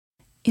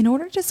In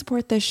order to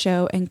support this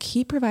show and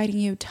keep providing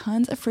you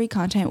tons of free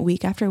content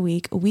week after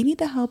week, we need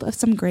the help of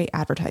some great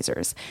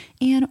advertisers.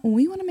 And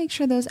we want to make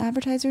sure those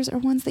advertisers are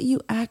ones that you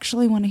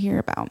actually want to hear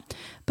about.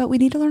 But we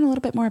need to learn a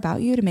little bit more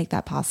about you to make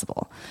that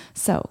possible.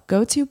 So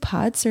go to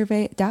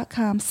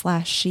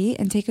podsurvey.com/she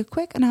and take a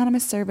quick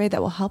anonymous survey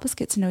that will help us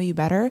get to know you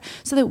better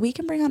so that we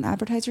can bring on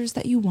advertisers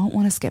that you won't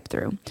want to skip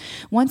through.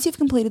 Once you've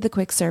completed the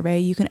quick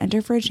survey, you can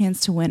enter for a chance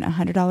to win a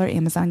 $100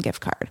 Amazon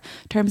gift card.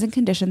 Terms and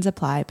conditions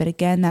apply, but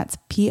again, that's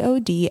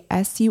podsurvey.com/she.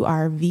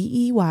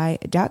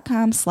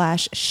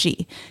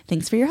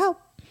 Thanks for your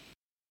help.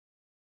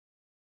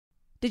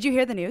 Did you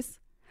hear the news?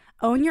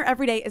 Own Your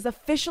Everyday is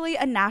officially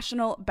a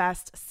national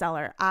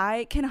bestseller.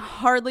 I can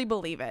hardly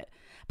believe it.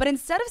 But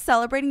instead of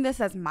celebrating this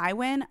as my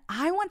win,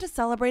 I want to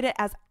celebrate it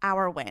as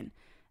our win.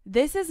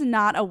 This is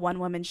not a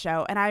one-woman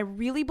show, and I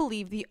really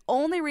believe the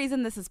only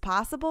reason this is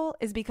possible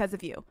is because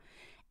of you.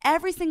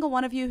 Every single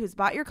one of you who's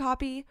bought your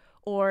copy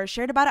or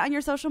shared about it on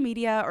your social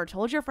media or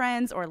told your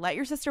friends or let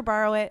your sister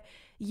borrow it,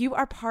 you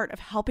are part of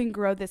helping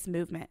grow this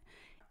movement.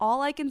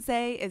 All I can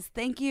say is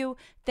thank you,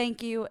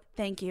 thank you,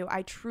 thank you.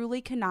 I truly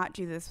cannot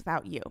do this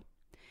without you.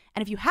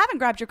 And if you haven't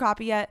grabbed your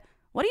copy yet,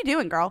 what are you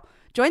doing, girl?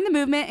 Join the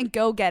movement and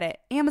go get it.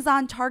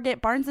 Amazon,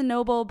 Target, Barnes &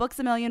 Noble, Books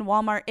A Million,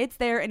 Walmart, it's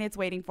there and it's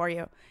waiting for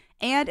you.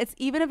 And it's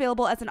even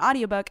available as an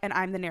audiobook, and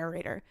I'm the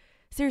narrator.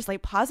 Seriously,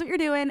 pause what you're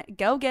doing,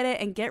 go get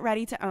it, and get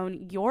ready to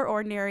own your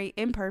ordinary,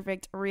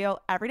 imperfect, real,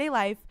 everyday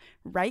life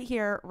right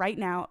here, right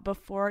now,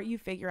 before you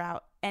figure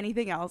out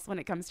anything else when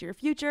it comes to your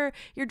future,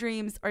 your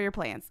dreams, or your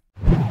plans.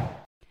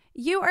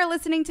 You are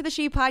listening to the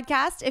She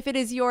Podcast. If it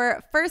is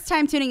your first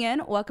time tuning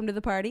in, welcome to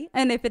the party.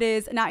 And if it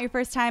is not your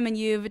first time and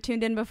you've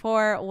tuned in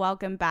before,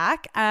 welcome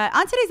back.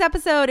 On today's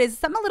episode is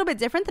something a little bit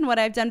different than what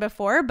I've done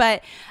before,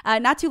 but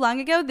not too long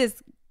ago,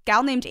 this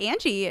gal named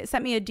Angie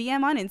sent me a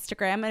DM on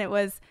Instagram, and it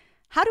was,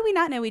 "How do we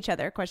not know each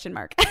other?" ?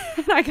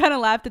 And I kind of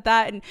laughed at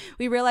that, and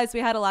we realized we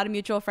had a lot of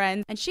mutual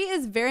friends. And she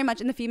is very much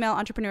in the female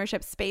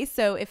entrepreneurship space.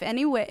 So if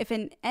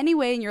in any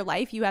way in your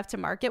life you have to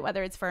market,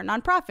 whether it's for a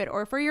nonprofit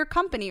or for your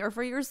company or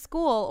for your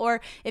school,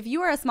 or if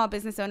you are a small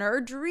business owner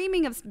or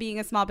dreaming of being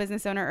a small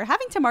business owner or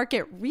having to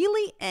market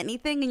really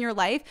anything in your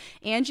life,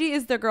 Angie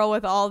is the girl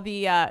with all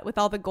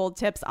the gold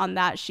tips on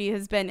that. She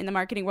has been in the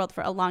marketing world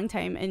for a long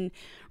time and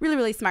really,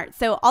 really smart.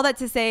 So all that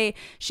to say,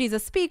 she's a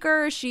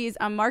speaker, she's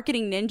a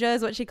marketing ninja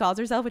is what she calls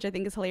herself, which I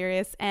think is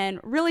hilarious, and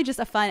really just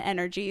a fun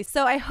energy.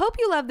 So I hope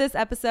you love this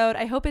episode.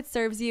 I hope it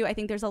serves you. I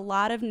think there's a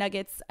lot of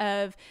nuggets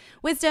of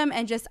wisdom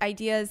and just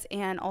ideas,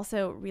 and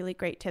also really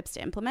great tips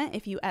to implement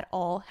if you at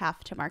all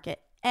have to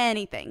market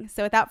anything.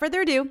 So without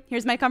further ado,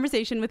 here's my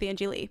conversation with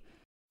Angie Lee.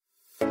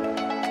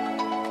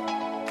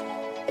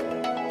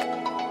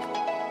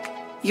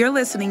 You're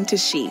listening to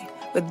She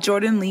with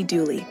Jordan Lee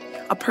Dooley,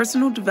 a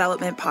personal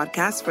development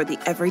podcast for the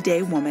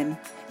everyday woman.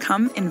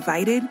 Come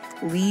invited,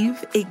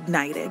 leave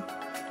ignited.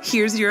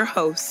 Here's your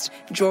host,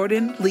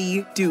 Jordan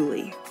Lee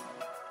Dooley.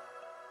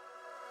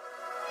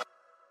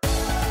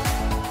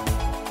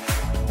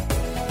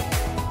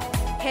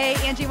 Hey,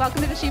 Angie,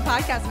 welcome to the She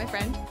Podcast, my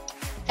friend.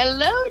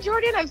 Hello,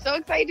 Jordan. I'm so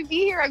excited to be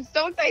here. I'm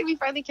so excited we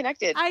finally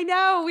connected. I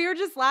know. We were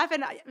just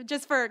laughing,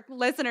 just for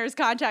listeners'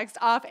 context,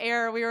 off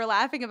air. We were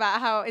laughing about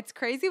how it's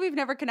crazy we've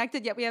never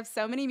connected, yet we have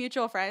so many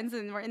mutual friends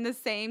and we're in the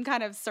same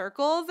kind of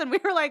circles. And we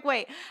were like,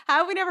 wait, how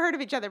have we never heard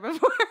of each other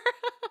before?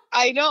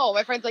 I know.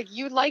 My friend's like,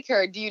 you like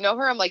her. Do you know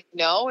her? I'm like,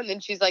 no. And then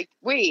she's like,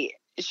 wait,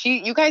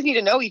 you guys need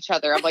to know each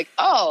other. I'm like,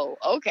 oh,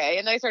 okay.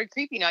 And then I started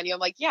creeping on you. I'm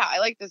like, yeah, I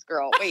like this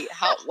girl. Wait,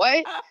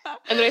 what?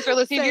 And then I started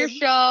listening to your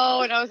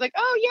show and I was like,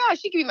 oh yeah,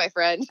 she could be my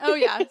friend. Oh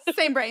yeah.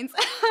 Same brains.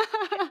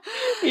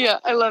 Yeah,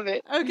 I love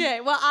it.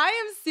 Okay. Well, I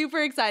am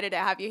super excited to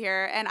have you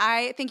here. And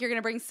I think you're going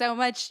to bring so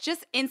much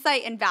just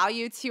insight and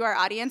value to our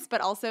audience, but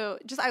also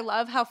just, I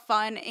love how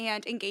fun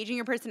and engaging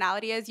your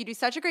personality is. You do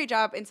such a great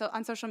job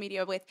on social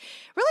media with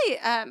really,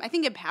 I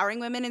think, empowering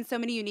women in so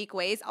many unique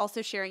ways,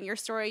 also sharing your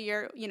story,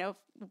 your,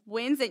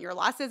 wins and your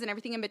losses and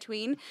everything in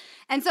between.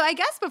 And so I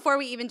guess before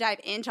we even dive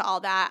into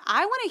all that,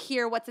 I want to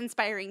hear what's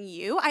inspiring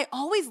you. I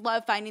always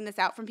love finding this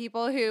out from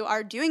people who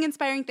are doing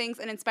inspiring things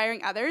and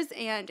inspiring others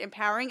and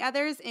empowering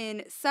others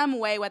in some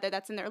way, whether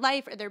that's in their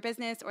life or their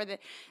business or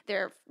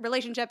their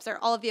relationships or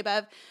all of the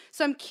above.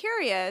 So I'm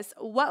curious,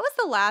 what was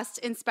the last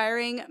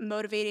inspiring,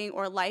 motivating,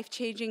 or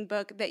life-changing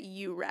book that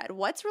you read?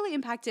 What's really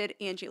impacted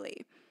Angie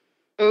Lee?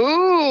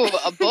 Ooh,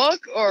 a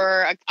book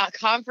or a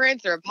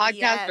conference or a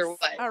podcast or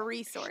what? A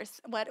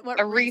resource. What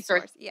a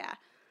resource? Yeah.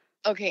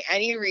 Okay,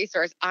 any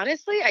resource.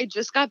 Honestly, I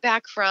just got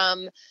back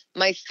from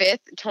my 5th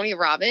Tony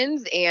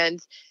Robbins,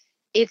 and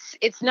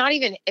it's not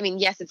even,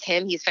 yes, it's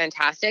him. He's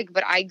fantastic,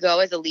 but I go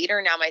as a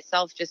leader now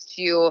myself just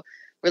to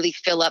really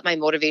fill up my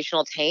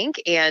motivational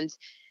tank. And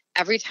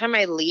every time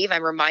I leave,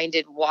 I'm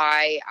reminded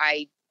why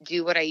I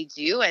do what I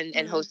do,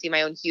 and hosting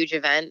my own huge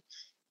event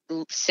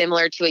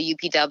similar to a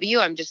UPW.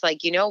 I'm just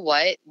like, you know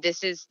what?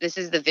 This is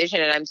the vision.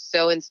 And I'm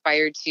so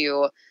inspired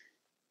to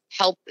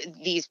help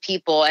these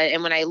people.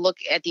 And when I look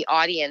at the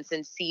audience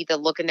and see the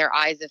look in their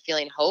eyes of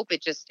feeling hope,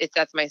 it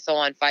sets my soul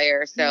on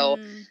fire. So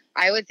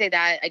I would say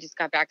that I just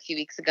got back a few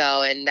weeks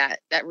ago, and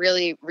that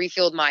really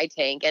refueled my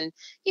tank. And,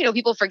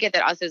 people forget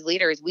that us as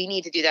leaders, we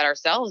need to do that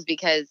ourselves,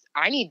 because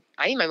I need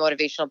my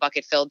motivational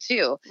bucket filled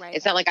too. Right.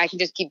 It's not like I can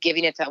just keep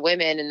giving it to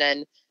women and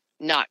then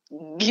not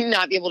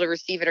be able to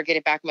receive it or get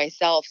it back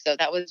myself. So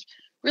that was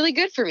really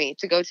good for me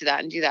to go to that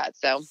and do that.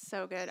 So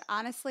good.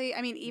 Honestly,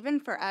 I mean, even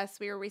for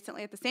us, we were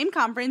recently at the same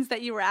conference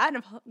that you were at,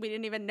 and we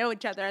didn't even know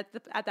each other at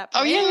that point.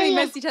 Oh, yeah. We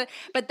missed each other,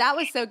 but that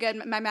was so good.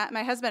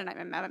 My husband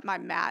and I,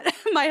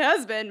 my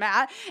husband,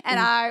 Matt,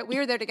 and we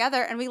were there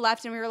together, and we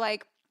left, and we were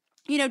like,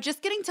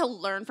 just getting to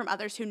learn from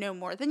others who know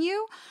more than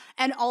you.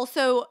 And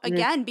also,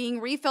 again, being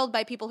refilled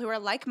by people who are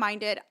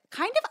like-minded,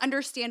 kind of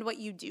understand what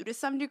you do to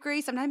some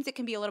degree. Sometimes it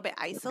can be a little bit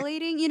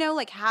isolating,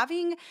 like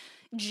having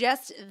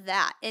just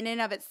that in and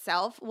of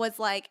itself was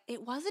like,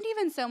 it wasn't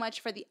even so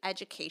much for the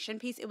education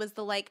piece. It was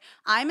the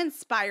I'm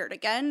inspired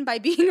again by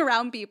being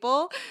around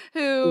people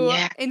who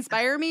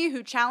inspire me,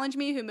 who challenge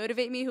me, who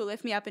motivate me, who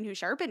lift me up, and who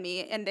sharpen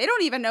me. And they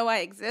don't even know I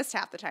exist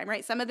half the time,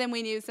 right? Some of them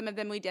we knew, some of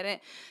them we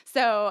didn't.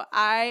 So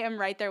I am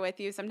right there with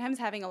you. Sometimes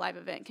having a live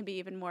event can be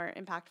even more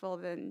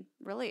impactful than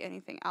really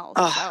anything else.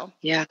 Oh,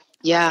 yeah.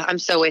 I'm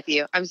so with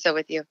you.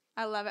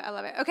 I love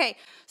it. Okay.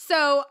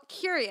 So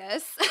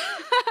curious,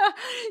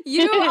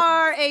 you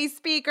are a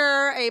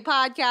speaker, a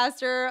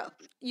podcaster,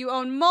 you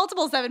own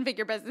multiple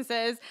 7-figure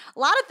businesses, a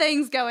lot of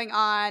things going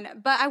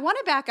on, but I want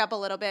to back up a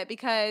little bit,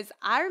 because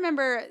I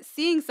remember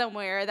seeing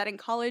somewhere that in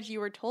college you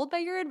were told by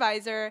your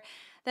advisor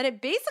that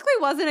it basically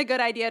wasn't a good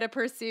idea to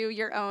pursue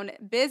your own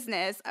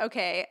business.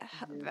 Okay.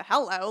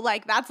 Hello.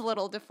 That's a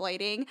little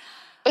deflating.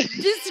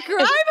 Describe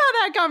how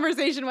that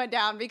conversation went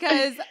down,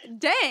 because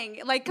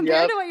dang,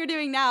 compared to what you're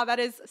doing now, that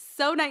is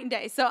so night and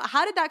day. So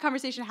how did that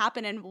conversation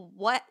happen, and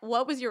what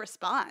was your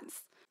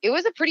response? It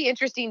was a pretty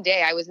interesting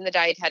day. I was in the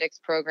dietetics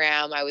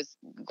program. I was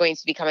going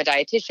to become a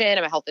dietitian.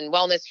 I'm a health and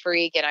wellness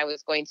freak, and I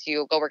was going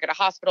to go work at a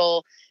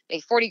hospital,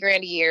 make $40,000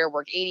 a year,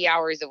 work 80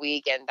 hours a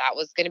week, and that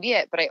was going to be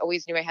it. But I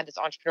always knew I had this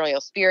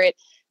entrepreneurial spirit.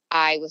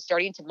 I was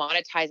starting to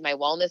monetize my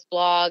wellness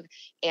blog,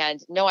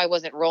 and no, I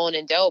wasn't rolling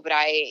in dough, but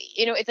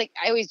it's like,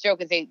 I always joke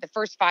and say the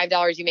first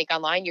 $5 you make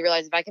online, you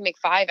realize if I can make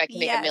 5, I can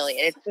make $1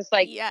 million. It's just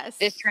like,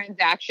 this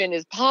transaction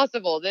is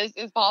possible. This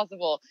is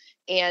possible.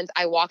 And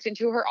I walked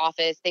into her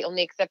office. They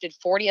only accepted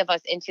 40 of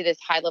us into this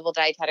high-level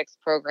dietetics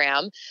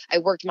program. I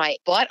worked my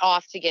butt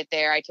off to get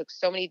there. I took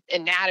so many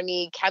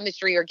anatomy,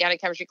 chemistry,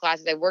 organic chemistry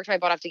classes. I worked my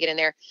butt off to get in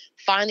there,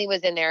 finally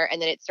was in there.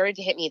 And then it started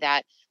to hit me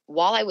that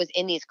while I was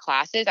in these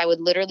classes, I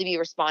would literally be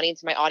responding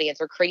to my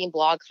audience or creating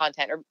blog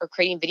content or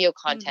creating video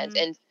content.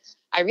 And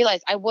I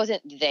realized I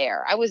wasn't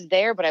there. I was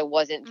there, but I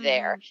wasn't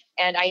there.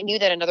 And I knew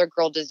that another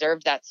girl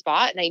deserved that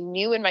spot. And I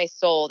knew in my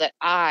soul that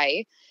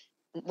I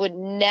would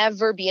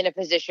never be in a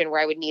position where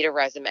I would need a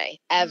resume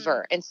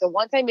ever. And so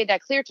once I made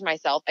that clear to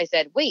myself, I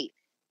said, wait,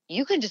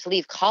 you can just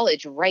leave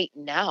college right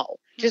now.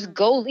 Just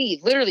go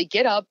leave, literally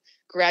get up,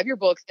 grab your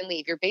books and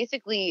leave. You're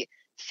basically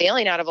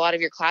failing out of a lot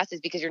of your classes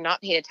because you're not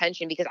paying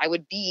attention, because I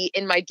would be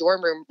in my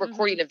dorm room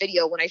recording a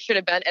video when I should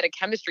have been at a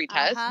chemistry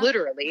test.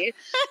 Literally,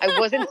 I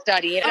wasn't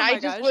studying.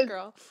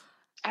 And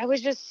I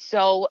was just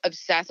so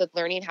obsessed with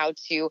learning how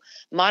to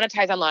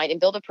monetize online and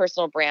build a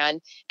personal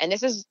brand. And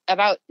this is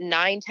about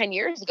 9-10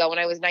 years ago when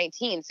I was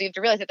 19. So you have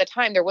to realize at the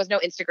time there was no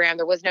Instagram,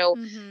 there was no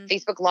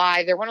Facebook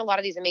Live. There weren't a lot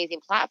of these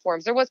amazing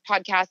platforms. There was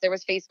podcasts, there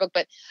was Facebook,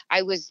 but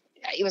it was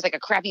like a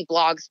crappy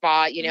blog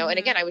spot, And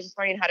again, I was just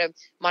learning how to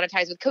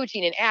monetize with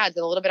coaching and ads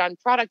and a little bit on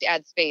product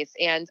ad space.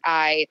 And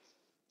I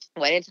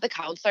went into the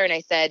counselor and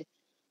I said,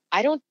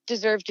 I don't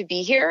deserve to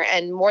be here.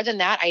 And more than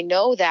that, I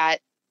know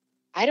that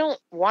I don't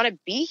want to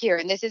be here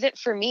and this isn't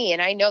for me.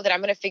 And I know that I'm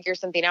going to figure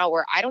something out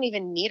where I don't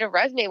even need a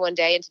resume one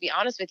day. And to be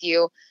honest with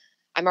you,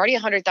 I'm already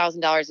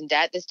 $100,000 in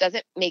debt. This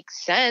doesn't make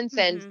sense.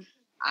 And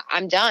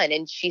I'm done.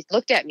 And she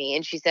looked at me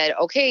and she said,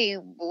 okay,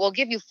 we'll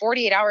give you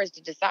 48 hours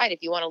to decide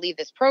if you want to leave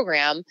this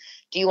program.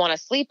 Do you want to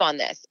sleep on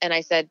this? And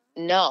I said,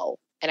 no.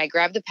 And I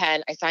grabbed the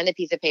pen, I signed the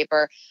piece of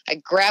paper, I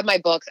grabbed my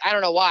books. I don't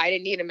know why I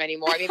didn't need them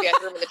anymore. Maybe I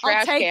threw them in the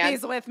trash can. I'll take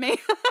these with me.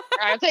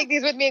 I'll take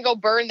these with me and go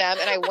burn them.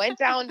 And I went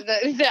down to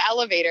the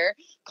elevator,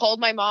 called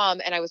my mom,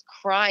 and I was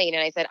crying.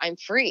 And I said, I'm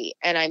free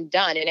and I'm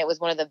done. And it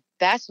was one of the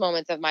best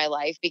moments of my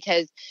life,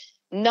 because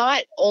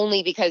not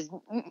only because,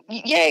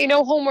 yay,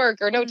 no homework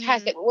or no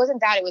test. It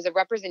wasn't that. It was a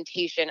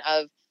representation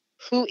of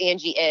who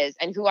Angie is,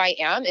 and who I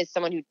am is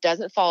someone who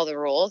doesn't follow the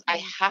rules.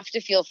 I have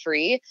to feel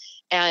free.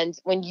 And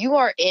when you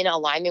are in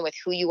alignment with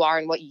who you are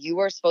and what you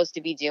are supposed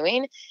to be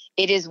doing,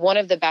 it is one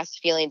of the best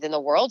feelings in the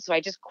world. So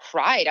I just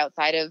cried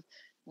outside of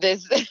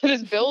this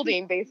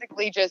building,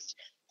 basically just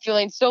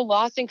feeling so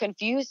lost and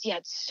confused,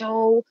 yet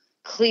so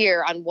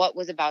clear on what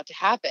was about to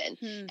happen.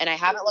 And I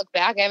haven't looked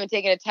back. I haven't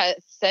taken a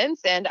test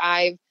since, and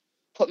I've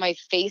put my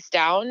face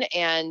down,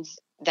 and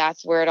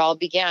that's where it all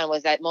began,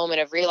 was that moment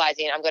of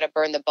realizing I'm going to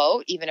burn the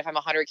boat, even if I'm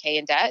 $100K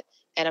in debt,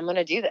 and I'm going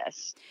to do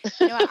this.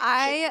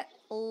 I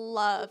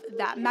love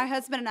that. My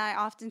husband and I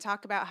often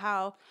talk about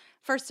how,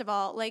 first of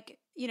all,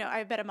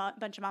 I bet a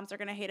bunch of moms are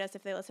going to hate us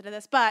if they listen to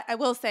this, but I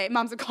will say,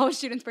 moms of college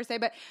students per se,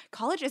 but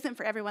college isn't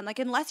for everyone. Like,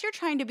 unless you're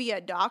trying to be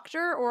a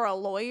doctor or a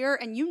lawyer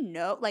and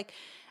like,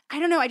 I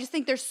don't know. I just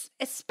think there's,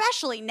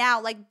 especially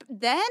now, like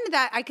then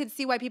that I could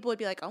see why people would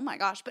be like, oh my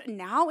gosh. But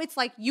now it's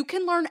like you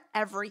can learn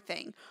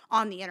everything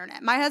on the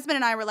internet. My husband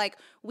and I were like,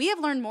 we have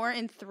learned more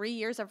in 3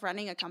 years of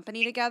running a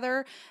company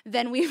together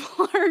than we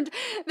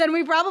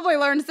probably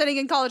learned sitting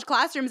in college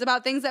classrooms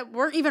about things that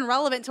weren't even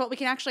relevant to what we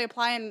can actually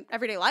apply in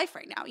everyday life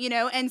right now,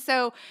 And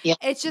so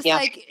it's just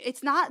like,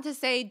 it's not to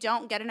say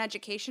don't get an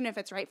education if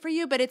it's right for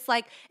you, but it's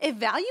like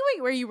evaluate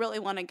where you really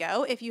want to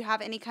go if you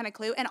have any kind of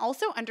clue, and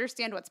also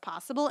understand what's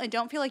possible, and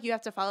don't feel like you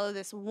have to follow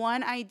this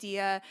one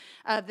idea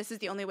of this is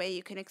the only way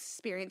you can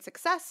experience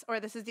success, or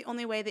this is the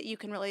only way that you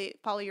can really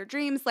follow your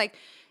dreams. Like,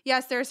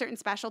 yes, there are certain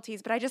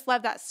specialties, but I just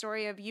love that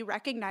story of you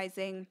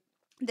recognizing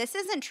this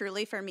isn't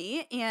truly for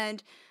me,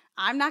 and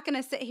I'm not going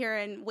to sit here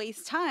and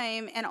waste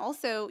time and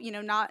also,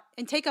 not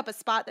and take up a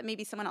spot that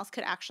maybe someone else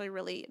could actually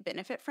really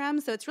benefit from.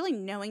 So it's really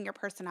knowing your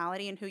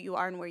personality and who you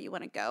are and where you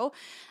want to go.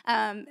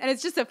 And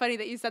it's just so funny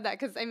that you said that,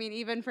 because I mean,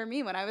 even for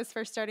me, when I was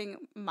first starting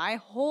my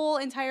whole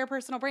entire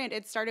personal brand,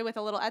 it started with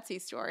a little Etsy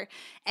store,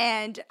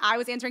 and I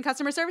was answering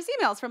customer service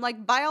emails from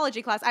like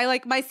biology class. I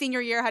my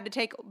senior year had to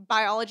take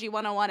biology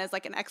 101 as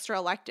like an extra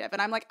elective.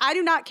 And I'm like, I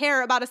do not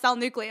care about a cell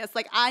nucleus.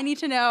 Like, I need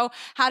to know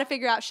how to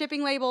figure out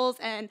shipping labels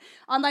and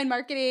online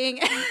marketing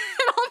and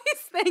all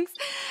these things.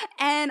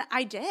 And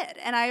I did.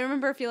 And I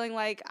remember feeling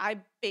like I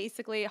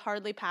basically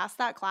hardly passed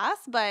that class,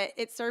 but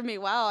it served me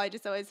well. I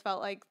just always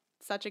felt like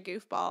such a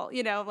goofball,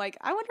 like,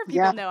 I wonder if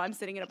people know I'm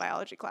sitting in a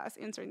biology class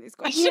answering these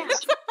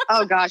questions.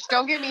 Oh gosh,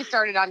 don't get me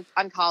started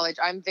on college.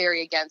 I'm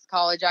very against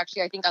college,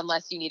 actually. I think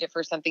unless you need it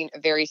for something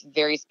very,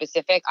 very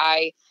specific,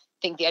 I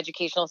think the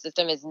educational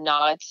system is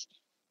not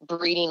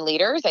breeding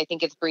leaders. I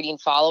think it's breeding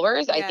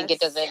followers. Yes. I think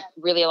it doesn't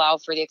really allow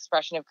for the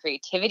expression of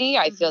creativity.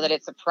 I feel that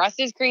it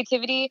suppresses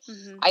creativity.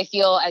 I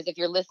feel as if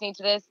you're listening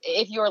to this,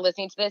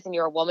 and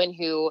you're a woman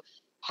who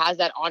has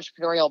that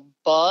entrepreneurial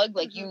bug,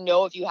 like,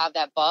 if you have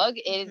that bug,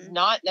 it is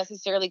not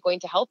necessarily going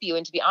to help you.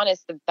 And to be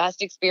honest, the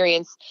best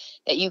experience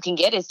that you can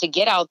get is to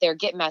get out there,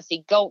 get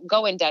messy,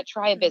 go in debt,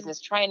 try a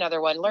business, try another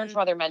one, learn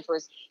from other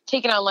mentors,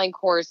 take an online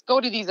course, go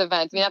to these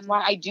events. I mean, that's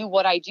why I do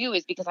what I do,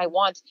 is because I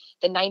want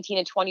the 19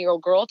 and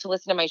 20-year-old girl to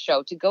listen to my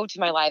show, to go to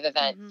my live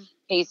event,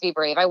 Pays to Be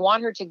Brave. I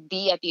want her to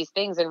be at these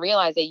things and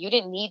realize that you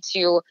didn't need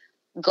to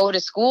go to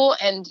school,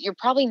 and you're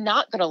probably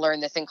not going to learn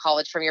this in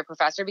college from your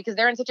professor, because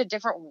they're in such a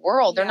different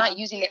world. They're not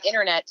using the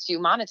internet to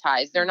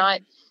monetize. They're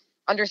not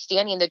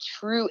understanding the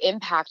true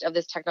impact of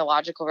this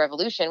technological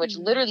revolution, which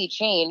literally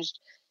changed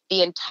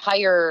the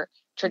entire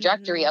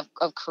trajectory of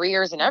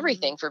careers and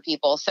everything for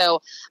people.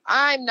 So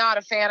I'm not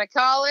a fan of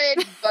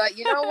college, but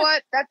you know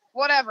what? That's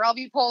whatever. I'll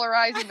be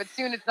polarizing, but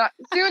soon it's not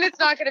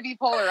going to be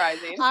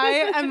polarizing.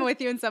 I am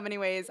with you in so many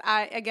ways.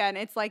 Again,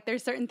 it's like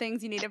there's certain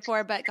things you need it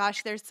for, but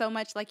gosh, there's so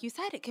much, like you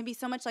said, it can be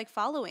so much like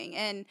following,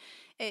 and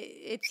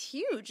it's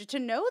huge to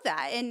know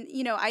that. And,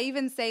 I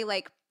even say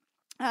like,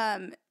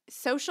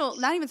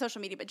 not even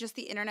social media, but just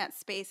the internet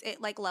space, it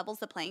like levels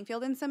the playing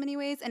field in so many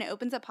ways, and it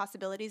opens up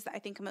possibilities that I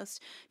think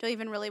most don't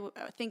even really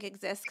think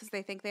exist, because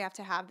they think they have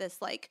to have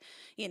this like,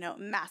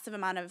 massive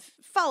amount of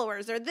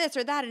followers or this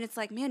or that. And it's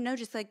like, man, no,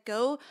 just like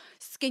go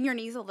skin your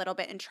knees a little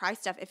bit and try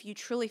stuff if you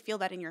truly feel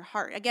that in your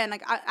heart. Again,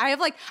 like I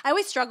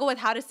always struggle with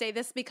how to say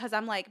this, because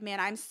I'm like, man,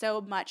 I'm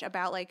so much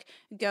about like,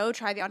 go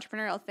try the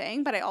entrepreneurial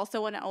thing. But I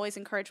also want to always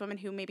encourage women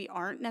who maybe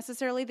aren't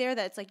necessarily there,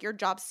 that it's like your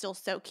job's still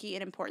so key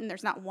and important.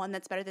 There's not one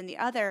that's better than the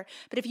other.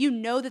 But if you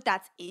know that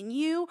that's in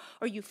you,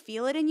 or you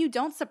feel it in you,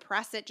 don't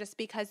suppress it just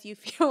because you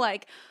feel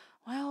like,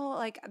 well,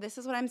 like, this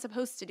is what I'm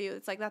supposed to do.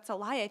 It's like, that's a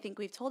lie I think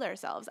we've told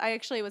ourselves. I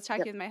actually was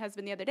talking with my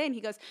husband the other day, and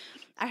he goes,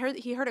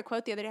 he heard a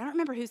quote the other day. I don't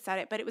remember who said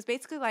it, but it was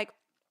basically like,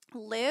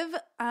 live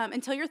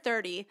until you're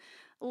 30,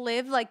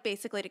 live like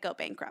basically to go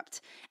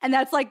bankrupt. And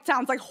that's like,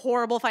 sounds like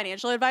horrible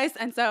financial advice.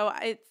 And so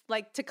it's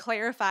like, to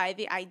clarify,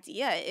 the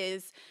idea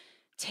is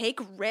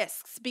take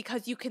risks,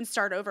 because you can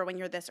start over when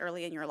you're this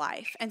early in your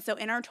life. And so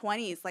in our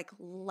 20s, like,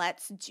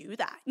 let's do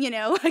that,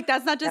 like,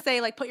 that's not to say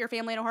like put your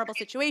family in a horrible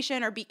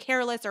situation or be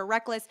careless or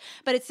reckless,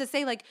 but it's to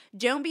say like,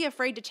 don't be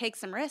afraid to take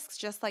some risks,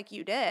 just like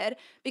you did,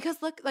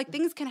 because look, like,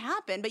 things can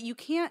happen, but you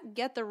can't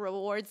get the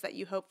rewards that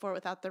you hope for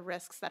without the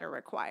risks that are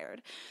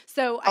required.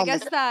 So I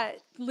guess that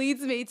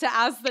leads me to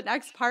ask the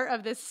next part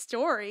of this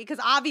story, because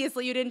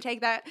obviously you didn't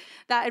take that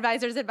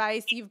advisor's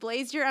advice. You've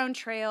blazed your own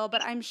trail,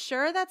 but I'm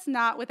sure that's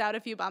not without a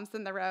few bumps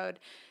in the road,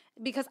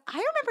 because I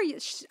remember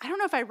I don't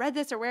know if I read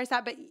this or where it's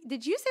at, but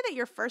did you say that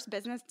your first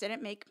business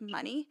didn't make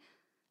money?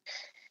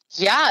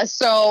 Yeah.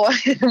 So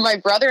my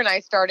brother and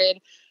I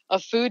started a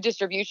food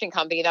distribution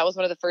company. That was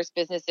one of the first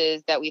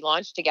businesses that we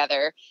launched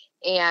together.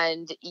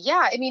 And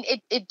yeah, I mean,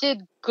 it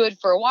did good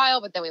for a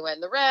while, but then we went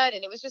in the red,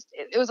 and it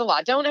was a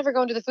lot. Don't ever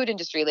go into the food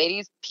industry,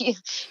 ladies.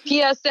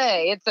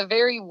 PSA, it's a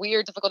very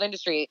weird, difficult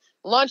industry.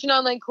 Launch an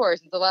online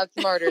course. It's a lot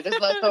smarter. There's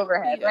less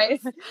overhead, right?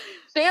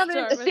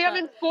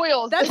 Salmon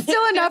spoils. That's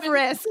still enough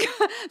risk.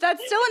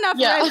 That's still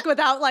enough risk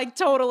without like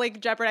totally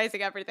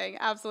jeopardizing everything.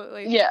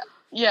 Absolutely. Yeah.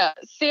 Yeah,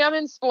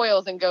 salmon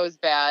spoils and goes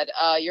bad.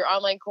 Your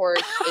online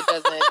course,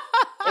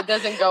 it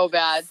doesn't go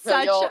bad. So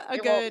Such a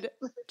good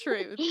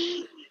truth.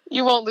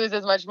 You won't lose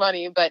as much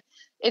money, but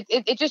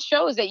it just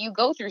shows that you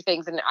go through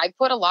things. And I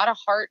put a lot of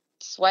heart,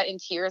 sweat, and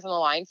tears on the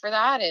line for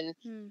that. And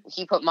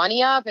he put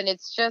money up, and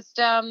it's just,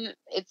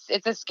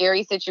 it's a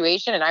scary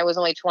situation. And I was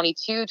only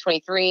 22,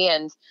 23,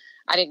 and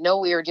I didn't know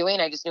what we were doing.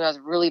 I just knew I was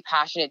really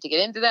passionate to get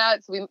into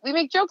that. So we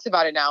make jokes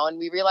about it now, and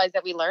we realize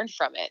that we learned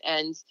from it.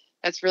 And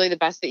that's really the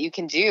best that you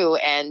can do.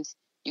 And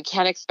you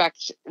can't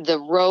expect the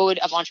road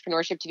of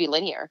entrepreneurship to be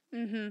linear.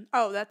 Mm-hmm.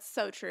 Oh, that's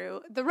so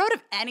true. The road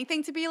of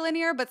anything to be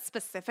linear, but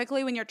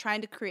specifically when you're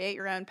trying to create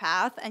your own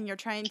path and you're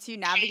trying to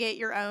navigate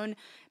your own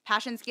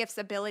passions, gifts,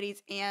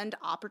 abilities, and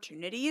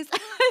opportunities,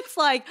 it's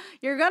like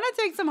you're going to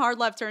take some hard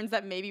left turns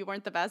that maybe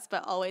weren't the best,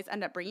 but always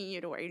end up bringing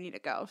you to where you need to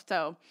go.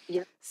 So,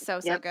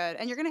 so good.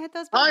 And you're going to hit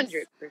those buttons.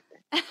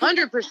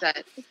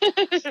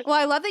 100%. Well,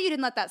 I love that you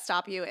didn't let that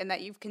stop you and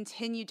that you've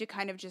continued to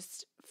kind of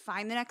just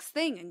find the next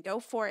thing and go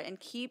for it and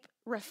keep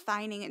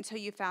refining until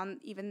you found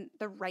even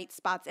the right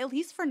spots, at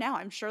least for now.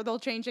 I'm sure they'll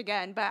change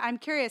again, but I'm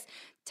curious,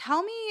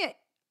 tell me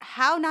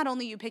how not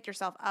only you picked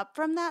yourself up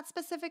from that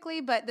specifically,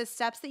 but the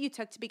steps that you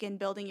took to begin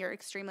building your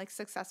extremely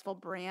successful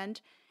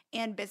brand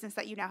and business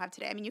that you now have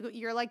today. I mean,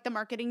 you're like the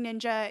marketing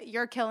ninja,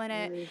 you're killing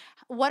it.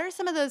 What are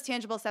some of those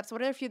tangible steps?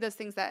 What are a few of those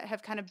things that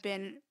have kind of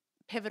been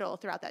pivotal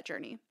throughout that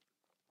journey?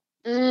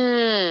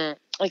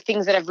 Like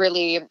things that have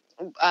really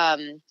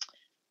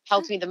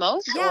helped me the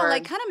most? Yeah,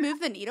 like kind of move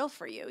the needle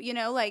for you,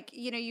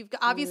 you've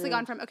obviously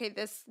gone from, okay,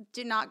 this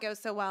did not go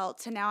so well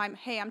to now I'm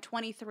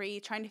 23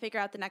 trying to figure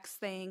out the next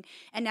thing.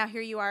 And now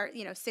here you are,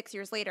 6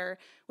 years later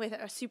with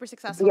a super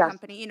successful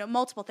company,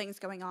 multiple things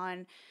going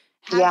on.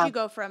 How did you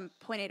go from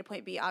point A to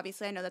point B?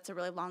 Obviously, I know that's a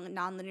really long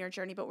nonlinear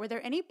journey, but were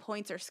there any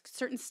points or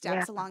certain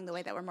steps along the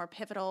way that were more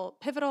pivotal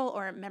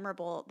or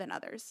memorable than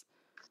others?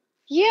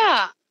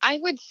 Yeah, I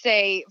would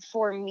say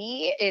for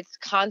me, it's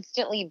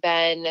constantly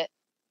been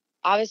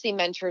obviously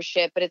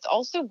mentorship, but it's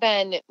also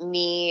been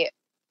me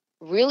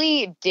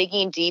really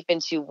digging deep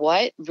into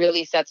what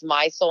really sets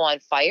my soul on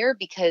fire,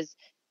 because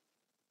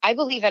I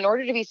believe in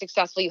order to be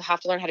successful, you have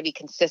to learn how to be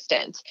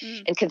consistent.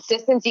 And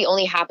consistency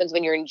only happens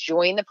when you're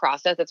enjoying the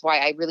process. That's why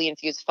I really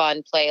infuse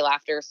fun, play,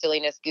 laughter,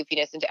 silliness,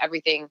 goofiness into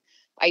everything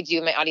I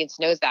do. My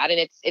audience knows that.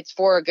 And it's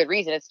for a good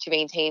reason. It's to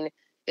maintain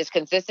this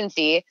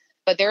consistency.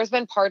 But there's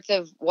been parts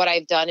of what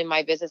I've done in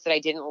my business that I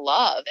didn't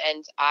love.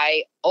 And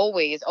I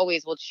always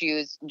will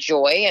choose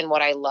joy and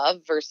what I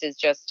love versus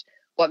just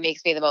what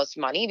makes me the most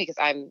money, because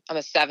I'm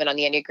a 7 on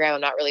the Enneagram.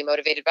 I'm not really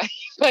motivated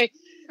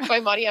by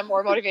money. I'm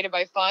more motivated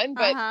by fun.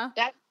 But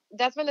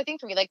that's been the thing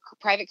for me, like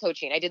private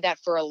coaching. I did that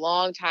for a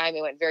long time.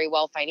 It went very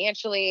well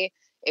financially.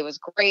 It was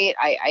great.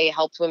 I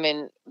helped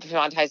women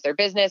monetize their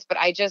business, but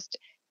I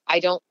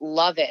don't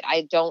love it.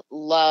 I don't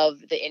love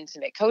the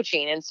intimate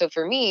coaching. And so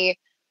for me,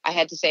 I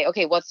had to say,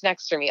 okay, what's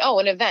next for me? Oh,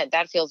 an event.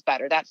 That feels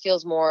better. That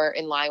feels more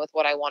in line with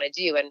what I want to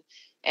do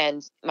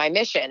and my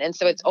mission. And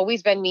so it's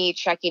always been me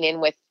checking in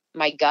with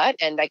my gut,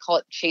 and I call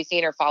it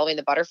chasing or following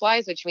the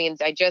butterflies, which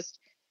means I just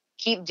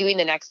keep doing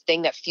the next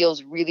thing that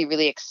feels really,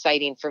 really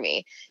exciting for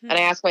me. And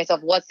I ask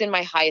myself, what's in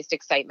my highest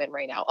excitement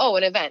right now? Oh,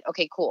 an event.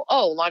 Okay, cool.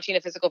 Oh, launching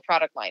a physical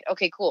product line.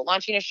 Okay, cool.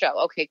 Launching a show.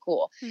 Okay,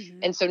 cool.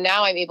 And so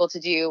now I'm able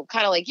to do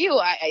kind of like you.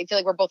 I feel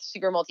like we're both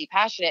super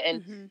multi-passionate,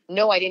 and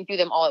no, I didn't do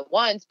them all at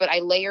once, but I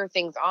layer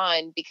things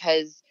on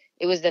because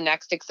it was the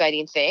next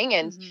exciting thing.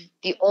 And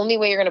the only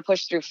way you're going to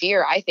push through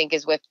fear, I think,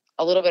 is with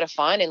a little bit of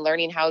fun and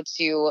learning how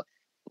to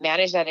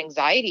manage that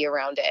anxiety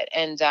around it.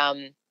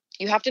 And,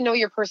 you have to know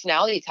your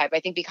personality type.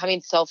 I think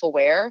becoming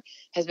self-aware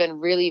has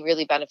been really,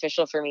 really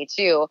beneficial for me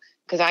too,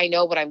 because I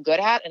know what I'm good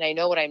at and I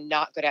know what I'm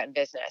not good at in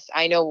business.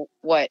 I know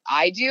what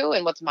I do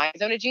and what's my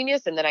zone of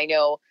genius. And then I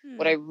know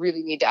what I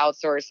really need to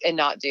outsource and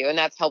not do. And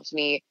that's helped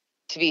me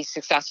to be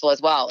successful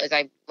as well, as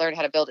I learned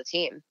how to build a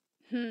team.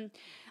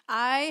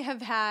 I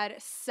have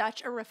had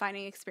such a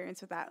refining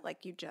experience with that,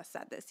 like you just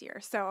said, this year.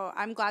 So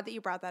I'm glad that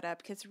you brought that up,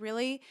 because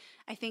really,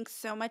 I think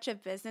so much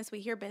of business, we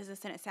hear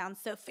business and it sounds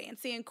so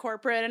fancy and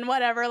corporate and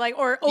whatever, like,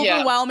 or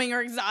overwhelming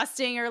or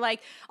exhausting or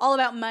like all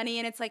about money.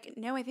 And it's like,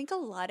 no, I think a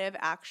lot of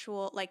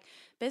actual, like,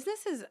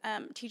 business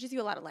teaches you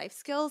a lot of life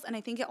skills. And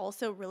I think it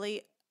also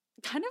really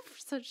kind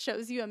of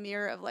shows you a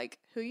mirror of like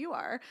who you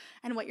are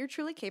and what you're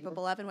truly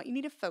capable of and what you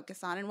need to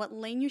focus on and what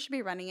lane you should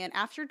be running in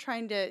after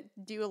trying to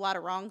do a lot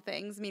of wrong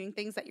things, meaning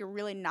things that you're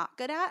really not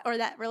good at or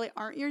that really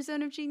aren't your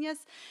zone of genius.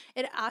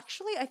 It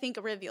actually, I think,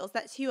 reveals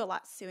that to you a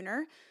lot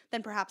sooner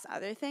than perhaps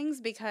other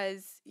things,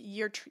 because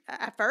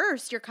at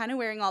first you're kind of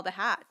wearing all the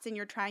hats and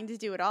you're trying to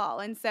do it all.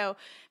 And so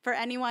for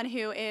anyone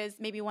who is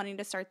maybe wanting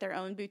to start their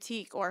own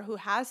boutique or who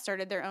has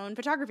started their own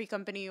photography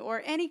company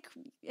or any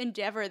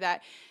endeavor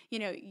that,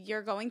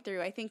 you're going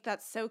through, I think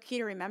that's so key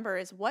to remember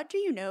is, what do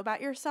you know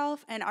about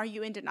yourself? And are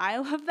you in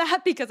denial of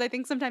that? Because I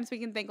think sometimes we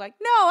can think like,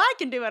 no, I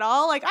can do it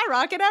all. Like, I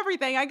rock at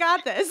everything. I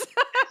got this.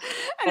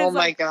 And oh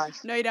my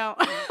gosh. No, you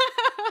don't.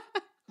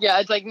 Yeah.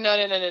 It's like, no,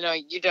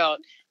 you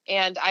don't.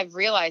 And I've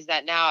realized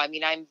that now. I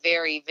mean, I'm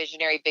very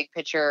visionary, big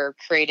picture,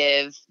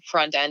 creative,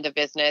 front end of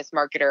business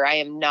marketer. I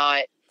am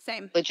not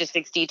Same.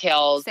 logistics,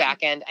 details, Same. back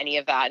end, any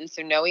of that. And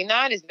so knowing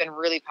that has been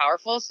really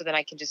powerful. So then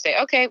I can just say,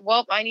 okay,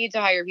 well, I need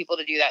to hire people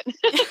to do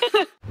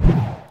that.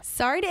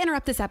 Sorry to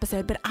interrupt this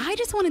episode, but I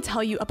just want to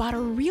tell you about a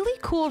really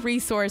cool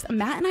resource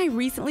Matt and I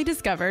recently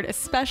discovered,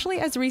 especially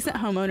as recent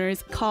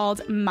homeowners, called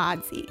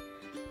Modsy.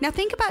 Now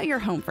think about your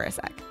home for a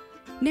sec.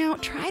 Now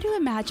try to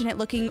imagine it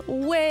looking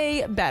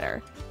way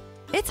better.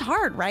 It's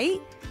hard,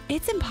 right?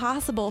 It's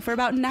impossible for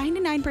about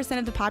 99%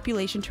 of the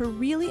population to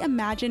really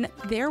imagine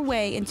their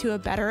way into a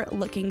better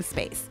looking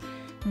space.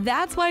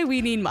 That's why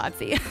we need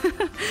Modsy.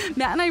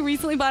 Matt and I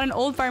recently bought an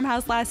old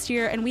farmhouse last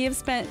year, and we have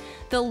spent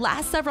the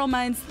last several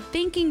months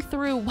thinking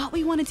through what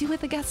we want to do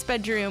with the guest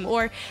bedroom,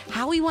 or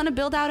how we want to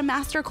build out a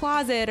master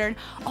closet, or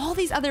all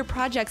these other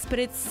projects, but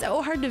it's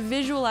so hard to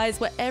visualize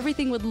what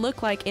everything would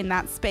look like in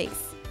that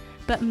space.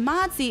 But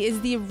Modsy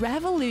is the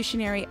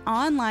revolutionary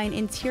online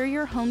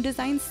interior home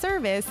design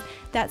service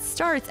that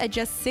starts at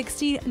just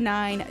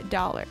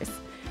 $69.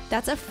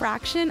 That's a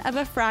fraction of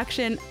a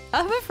fraction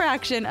of a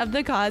fraction of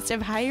the cost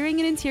of hiring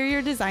an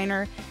interior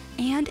designer,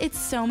 and it's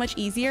so much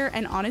easier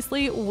and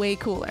honestly way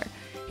cooler.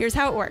 Here's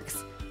how it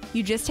works.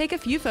 You just take a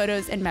few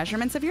photos and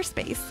measurements of your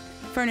space,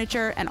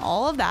 furniture, and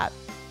all of that.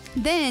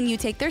 Then you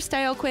take their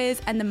style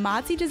quiz, and the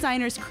Modsy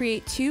designers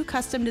create 2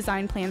 custom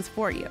design plans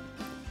for you.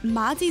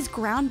 Modsy's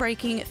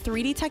groundbreaking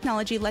 3D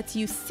technology lets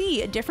you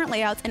see different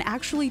layouts and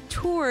actually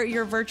tour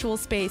your virtual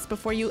space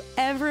before you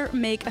ever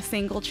make a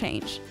single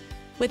change.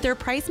 With their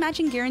price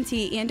matching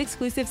guarantee and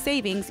exclusive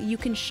savings, you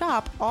can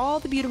shop all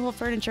the beautiful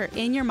furniture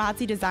in your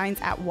Modsy designs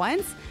at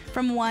once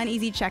from one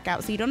easy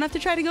checkout. So you don't have to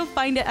try to go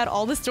find it at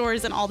all the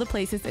stores and all the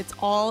places. It's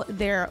all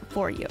there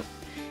for you.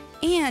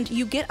 And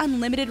you get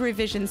unlimited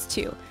revisions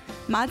too.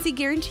 Modsy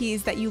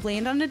guarantees that you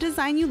land on a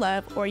design you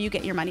love or you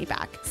get your money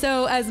back.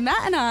 So as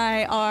Matt and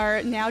I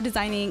are now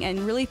designing and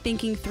really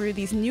thinking through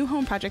these new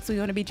home projects we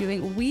want to be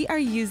doing, we are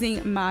using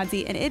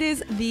Modsy, and it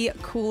is the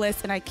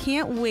coolest, and I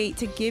can't wait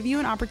to give you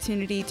an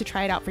opportunity to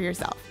try it out for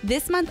yourself.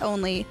 This month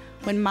only,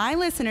 when my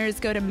listeners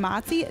go to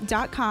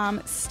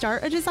modsy.com,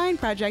 start a design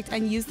project,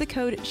 and use the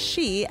code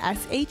SHE,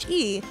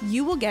 S-H-E,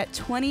 you will get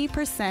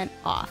 20%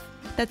 off.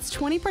 That's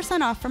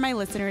 20% off for my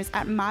listeners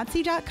at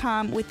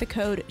modsy.com with the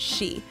code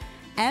SHE.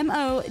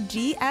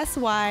 modsy.com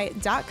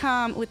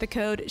with the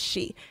code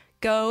SHE.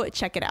 Go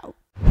check it out.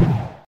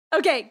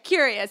 Okay,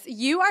 curious.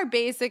 You are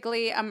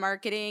basically a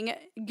marketing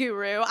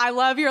guru. I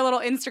love your little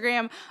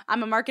Instagram.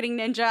 I'm a marketing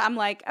ninja. I'm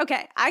like,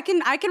 okay, I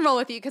can roll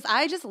with you because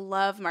I just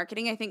love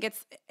marketing. I think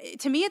it's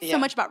so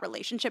much about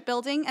relationship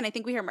building, and I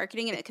think we hear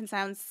marketing and it can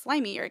sound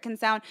slimy, or it can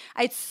sound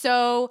it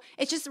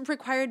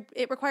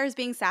requires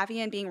being savvy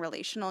and being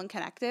relational and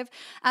connective.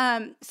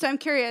 So I'm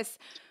curious,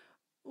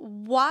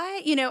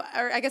 why,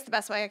 or I guess the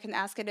best way I can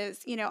ask it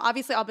is,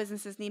 obviously all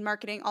businesses need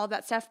marketing, all of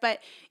that stuff, but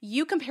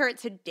you compare it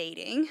to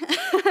dating.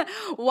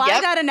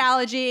 Why that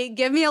analogy?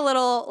 Give me a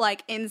little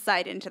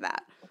insight into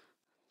that.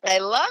 I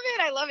love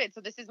it. I love it. So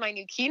this is my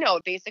new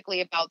keynote,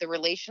 basically about the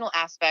relational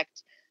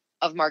aspect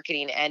of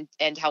marketing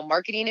and how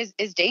marketing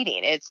is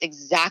dating. It's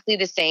exactly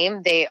the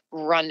same. They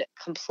run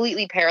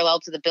completely parallel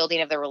to the building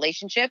of the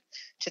relationship,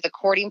 to the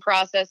courting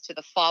process, to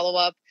the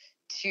follow-up,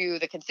 to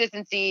the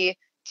consistency,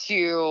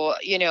 to,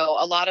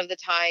 a lot of the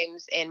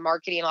times in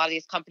marketing, a lot of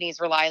these companies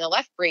rely on the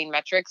left brain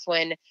metrics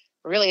when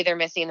really they're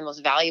missing the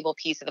most valuable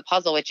piece of the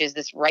puzzle, which is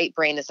this right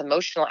brain, this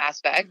emotional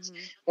aspect,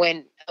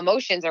 when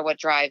emotions are what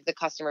drive the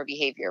customer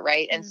behavior,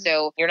 right? And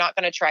so you're not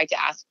going to try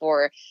to ask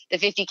for the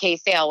 50K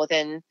sale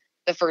within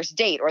the first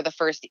date or the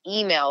first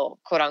email,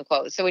 quote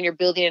unquote. So when you're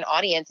building an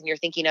audience and you're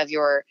thinking of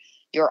your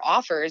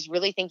offers,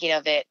 really thinking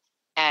of it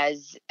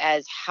as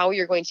how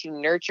you're going to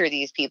nurture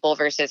these people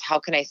versus how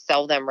can I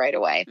sell them right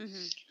away.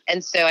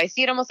 And so I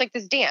see it almost like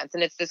this dance,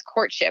 and it's this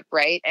courtship,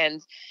 right?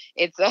 And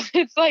it's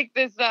like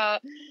this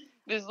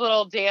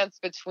little dance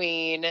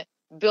between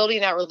building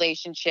that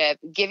relationship,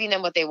 giving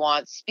them what they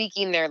want,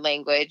 speaking their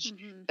language,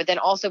 but then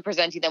also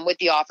presenting them with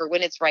the offer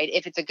when it's right,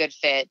 if it's a good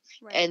fit.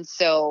 Right. And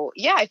so,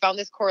 I found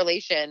this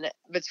correlation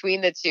between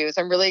the two.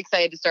 So I'm really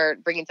excited to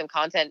start bringing some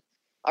content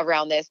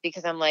around this,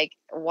 because I'm like,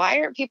 why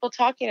aren't people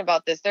talking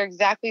about this? They're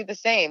exactly the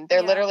same.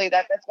 They're literally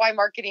that's why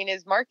marketing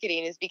is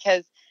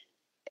because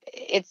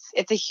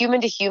it's a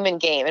human to human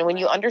game. And when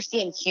you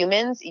understand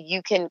humans,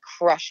 you can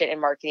crush it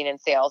in marketing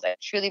and sales. I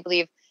truly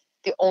believe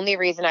the only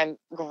reason I'm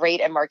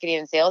great at marketing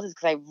and sales is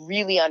because I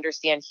really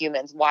understand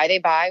humans, why they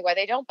buy, why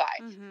they don't buy,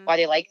 why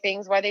they like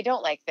things, why they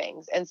don't like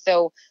things. And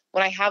so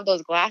when I have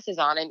those glasses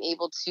on, I'm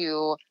able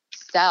to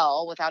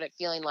sell without it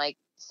feeling like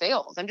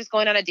sales. I'm just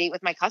going on a date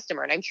with my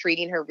customer and I'm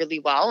treating her really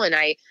well, and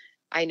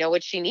I know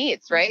what she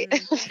needs, right?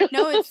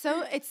 No, it's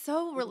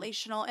so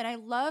relational. And I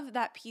love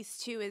that piece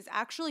too, is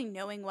actually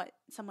knowing what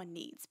someone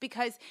needs.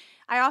 Because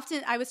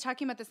I was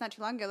talking about this not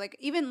too long ago,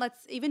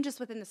 even just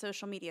within the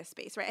social media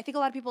space, right? I think a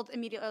lot of people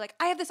immediately are like,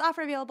 I have this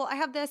offer available. I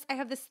have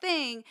this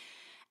thing.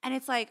 And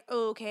it's like,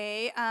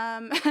 okay,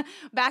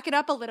 back it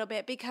up a little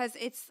bit, because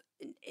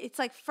it's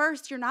like,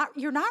 first, you're not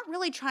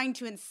really trying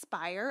to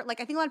inspire. Like,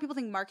 I think a lot of people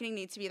think marketing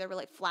needs to be either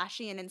really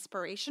flashy and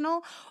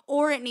inspirational,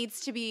 or it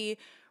needs to be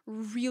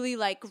really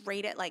like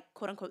great at like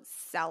quote unquote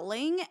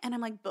selling. And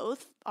I'm like,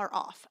 both are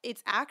off.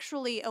 It's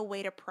actually a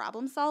way to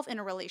problem solve in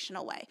a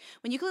relational way.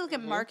 When you can look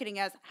at marketing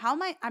as I'm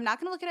not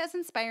going to look at it as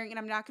inspiring, and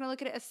I'm not going to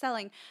look at it as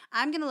selling.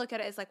 I'm going to look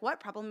at it as like, what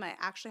problem am I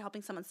actually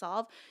helping someone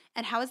solve?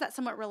 And how is that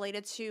somewhat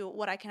related to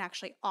what I can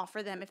actually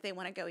offer them if they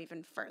want to go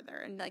even further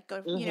and like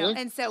go, you know?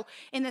 And so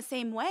in the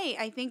same way,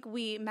 I think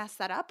we mess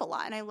that up a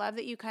lot. And I love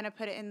that you kind of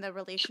put it in the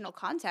relational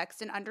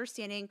context and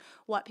understanding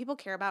what people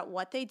care about,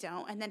 what they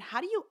don't. And then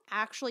how do you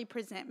actually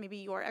present maybe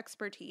your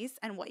expertise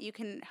and what you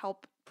can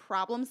help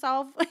problem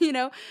solve, you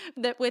know,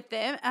 that with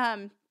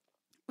them.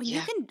 When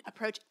you can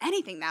approach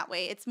anything that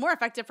way, it's more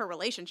effective for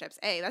relationships.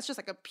 That's just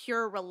like a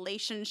pure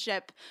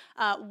relationship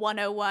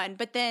 101.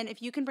 But then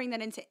if you can bring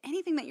that into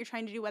anything that you're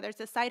trying to do, whether it's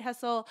a side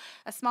hustle,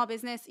 a small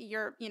business,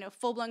 your, you know,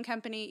 full-blown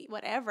company,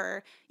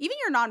 whatever, even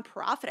your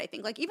nonprofit, I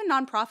think, like even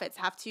nonprofits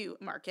have to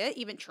market,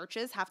 even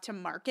churches have to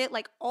market,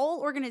 like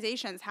all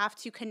organizations have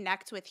to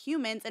connect with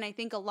humans. And I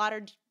think a lot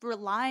are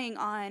relying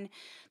on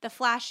the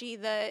flashy,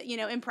 the, you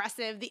know,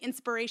 impressive, the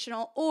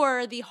inspirational,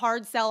 or the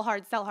hard sell.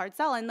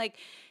 And like,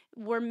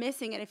 we're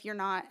missing it if you're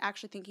not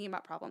actually thinking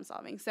about problem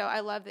solving. So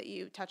I love that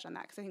you touched on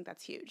that, because I think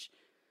that's huge.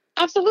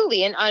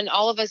 Absolutely. And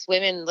all of us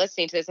women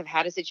listening to this have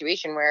had a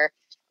situation where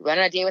we went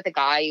on a date with a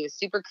guy. He was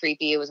super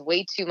creepy. It was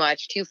way too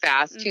much, too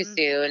fast, too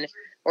soon,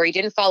 or he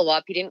didn't follow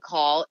up. He didn't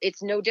call.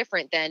 It's no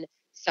different than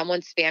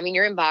someone spamming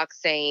your inbox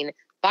saying,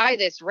 buy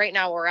this right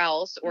now or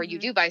else, or you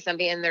do buy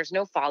something and there's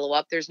no follow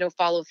up, there's no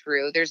follow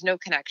through, there's no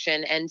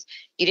connection. And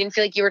you didn't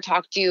feel like you were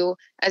talked to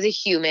as a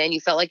human.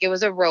 You felt like it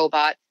was a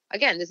robot.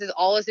 Again, this is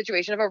all a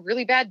situation of a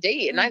really bad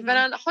date. And I've been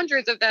on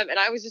hundreds of them. And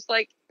I was just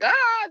like,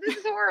 this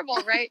is horrible,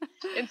 right?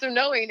 And so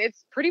knowing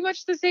it's pretty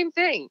much the same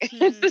thing.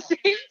 It's the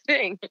same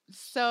thing.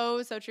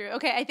 So true.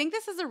 Okay, I think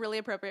this is a really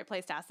appropriate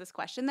place to ask this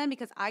question then,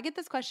 because I get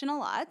this question a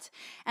lot.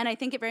 And I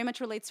think it very much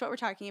relates to what we're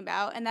talking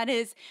about. And that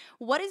is,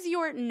 what is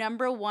your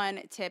number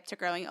one tip to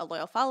growing a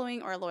loyal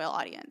following or a loyal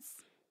audience?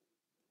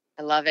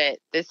 I love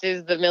it. This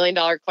is the $1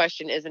 million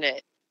question, isn't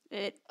it?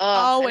 It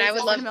always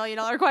is a $1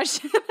 million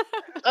question.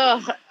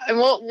 And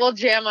we'll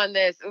jam on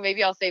this.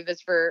 Maybe I'll save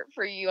this for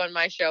you on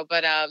my show.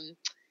 But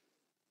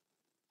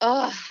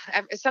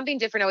something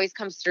different always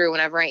comes through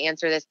whenever I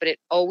answer this. But it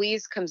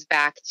always comes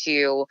back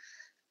to,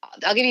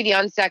 I'll give you the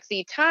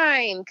unsexy: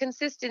 time,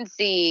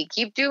 consistency,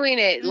 keep doing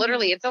it.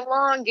 Literally, it's a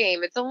long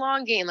game. It's a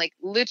long game. Like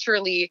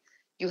literally,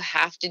 you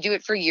have to do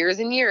it for years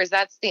and years.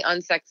 That's the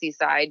unsexy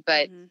side.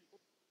 But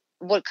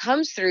what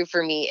comes through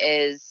for me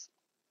is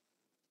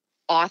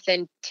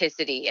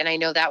authenticity. And I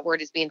know that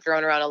word is being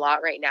thrown around a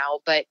lot right now,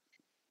 but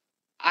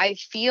I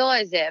feel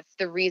as if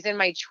the reason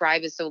my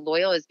tribe is so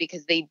loyal is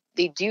because they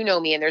do know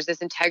me, and there's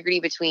this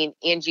integrity between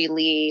Angie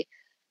Lee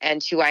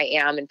and who I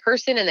am in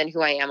person and then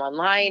who I am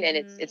online. And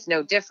it's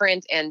no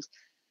different. And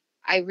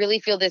I really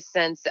feel this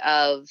sense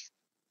of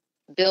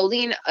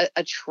building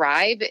a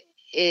tribe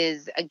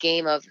is a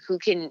game of who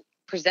can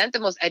present the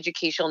most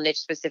educational, niche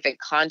specific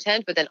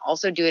content, but then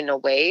also do it in a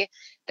way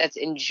that's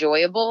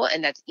enjoyable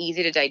and that's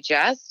easy to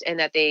digest, and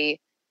that they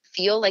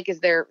feel like is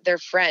their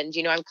friend.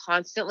 You know, I'm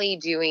constantly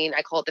doing,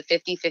 I call it the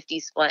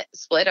 50-50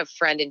 split of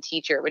friend and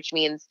teacher, which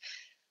means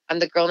I'm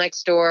the girl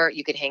next door.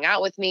 You could hang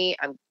out with me.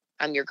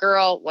 I'm your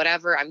girl,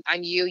 whatever.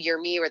 I'm you,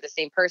 you're me. We're the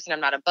same person. I'm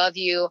not above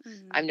you.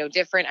 I'm no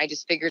different. I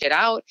just figured it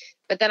out.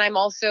 But then I'm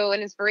also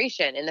an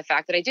inspiration in the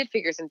fact that I did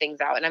figure some things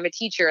out, and I'm a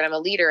teacher and I'm a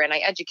leader and I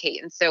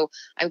educate. And so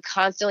I'm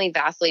constantly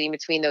vacillating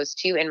between those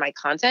two in my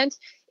content.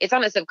 It's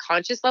on a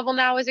subconscious level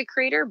now as a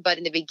creator, but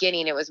in the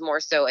beginning, it was more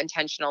so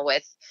intentional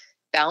with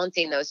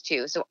balancing those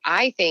two. So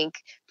I think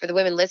for the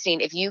women listening,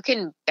 if you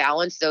can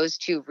balance those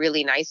two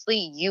really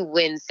nicely, you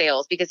win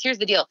sales. Because here's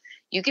the deal.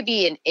 You could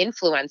be an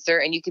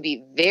influencer and you could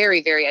be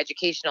very, very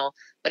educational,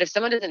 but if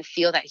someone doesn't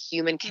feel that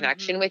human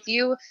connection with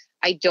you,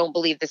 I don't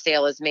believe the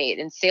sale is made.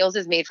 And sales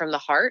is made from the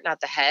heart, not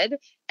the head.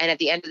 And at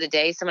the end of the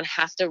day, someone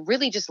has to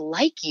really just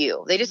like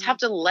you. They just have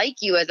to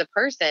like you as a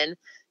person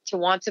to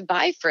want to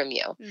buy from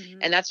you.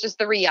 And that's just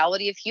the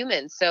reality of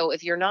humans. So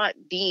if you're not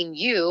being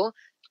you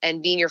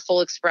and being your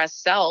full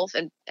expressed self,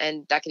 and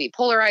that can be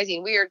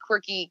polarizing, weird,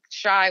 quirky,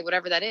 shy,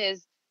 whatever that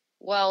is,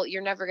 well,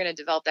 you're never going to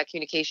develop that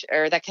communication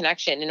or that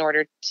connection in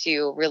order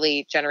to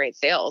really generate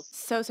sales.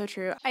 So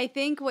true. I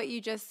think what you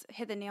just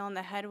hit the nail on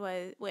the head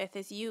with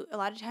is you a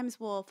lot of times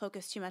will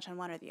focus too much on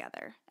one or the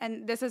other.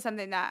 And this is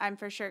something that I'm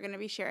for sure going to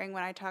be sharing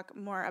when I talk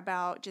more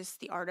about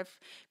just the art of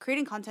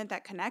creating content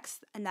that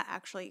connects and that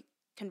actually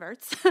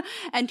converts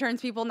and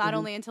turns people not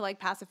only into like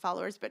passive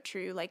followers, but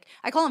true, like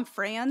I call them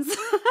frans,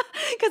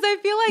 because I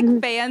feel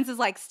like fans is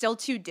like still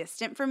too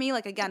distant for me.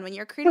 Like again, when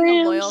you're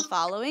creating a loyal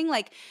following,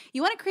 like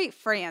you want to create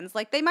frans.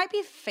 Like they might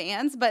be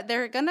fans, but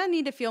they're gonna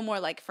need to feel more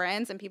like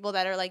friends and people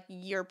that are like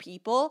your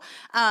people.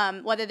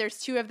 Whether there's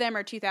 2 of them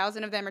or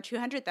 2,000 of them or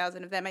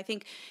 200,000 of them, I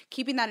think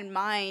keeping that in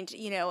mind,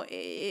 you know,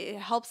 it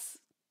helps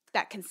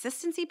that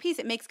consistency piece.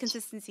 It makes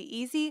consistency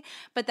easy,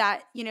 but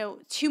that,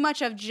 too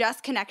much of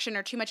just connection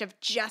or too much of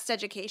just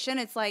education,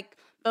 it's like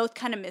both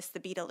kind of miss the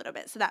beat a little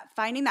bit. So that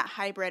finding that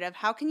hybrid of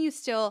how can you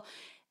still,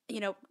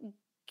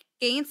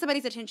 gain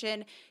somebody's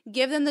attention,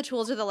 give them the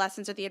tools or the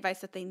lessons or the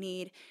advice that they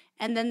need,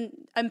 and then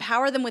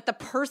empower them with the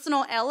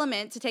personal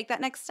element to take that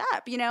next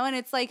step, And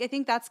it's like, I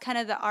think that's kind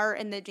of the art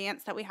and the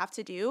dance that we have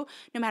to do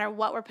no matter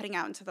what we're putting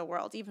out into the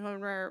world, even when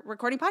we're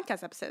recording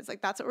podcast episodes.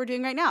 Like that's what we're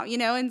doing right now,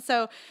 And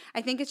so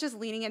I think it's just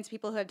leaning into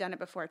people who have done it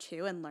before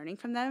too and learning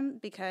from them,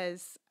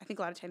 because I think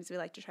a lot of times we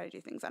like to try to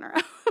do things on our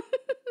own.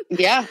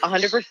 Yeah,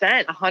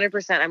 100%.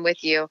 100%. I'm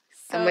with you.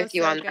 I'm with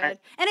you on good. that.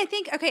 And I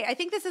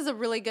think this is a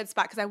really good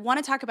spot because I want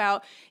to talk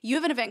about, you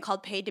have an event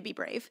called Paid to be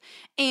Brave,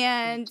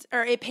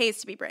 or it pays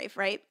to be brave,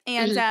 right?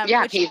 And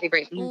yeah, Paid to be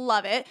Brave.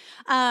 Love it.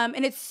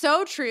 And it's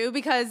so true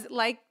because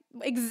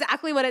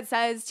exactly what it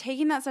says,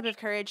 taking that step of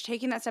courage,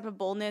 taking that step of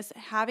boldness,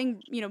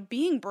 having,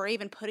 being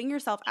brave and putting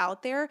yourself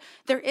out there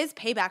is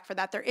payback for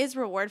that. There is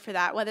reward for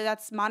that, whether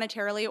that's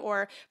monetarily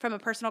or from a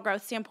personal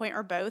growth standpoint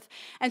or both.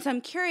 And so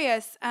I'm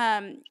curious,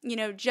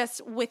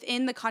 just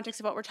within the context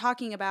of what we're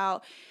talking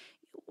about,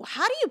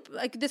 how do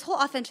you, this whole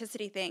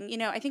authenticity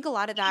thing, I think a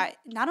lot of that,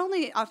 not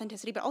only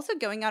authenticity, but also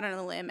going out on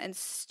a limb and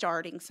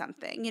starting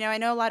something. I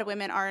know a lot of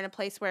women are in a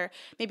place where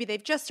maybe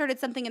they've just started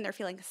something and they're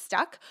feeling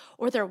stuck,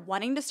 or they're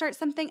wanting to start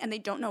something and they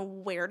don't know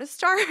where to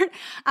start.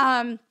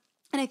 And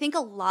I think a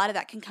lot of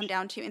that can come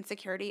down to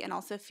insecurity and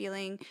also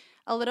feeling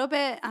a little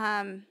bit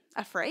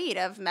afraid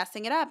of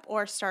messing it up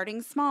or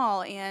starting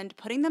small and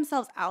putting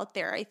themselves out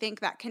there. I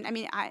think that can,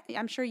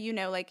 I'm sure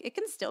it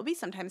can still be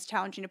sometimes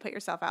challenging to put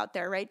yourself out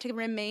there, right? To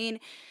remain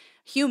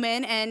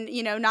human and,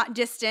 not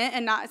distant,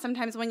 and not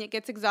sometimes when it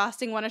gets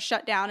exhausting want to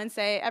shut down and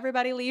say,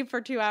 everybody leave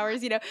for 2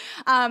 hours,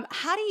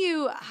 How do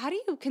you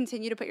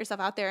continue to put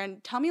yourself out there?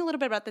 And tell me a little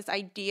bit about this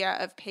idea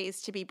of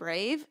pays to be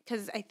brave,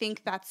 because I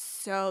think that's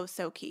so,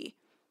 so key.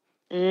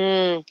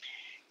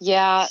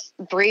 Yeah,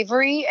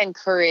 bravery and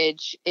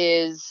courage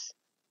is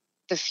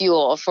the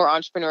fuel for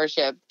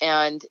entrepreneurship,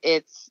 and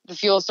it's the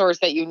fuel source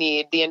that you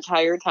need the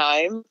entire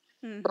time,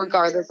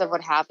 regardless of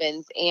what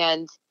happens.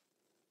 And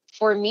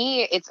for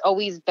me, it's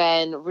always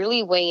been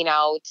really weighing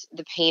out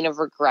the pain of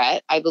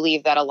regret. I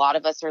believe that a lot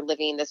of us are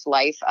living this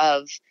life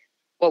of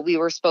what we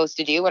were supposed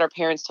to do, what our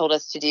parents told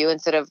us to do,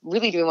 instead of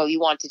really doing what we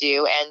want to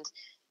do. And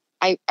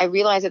I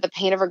realize that the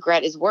pain of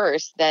regret is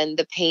worse than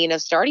the pain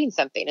of starting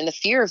something and the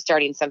fear of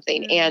starting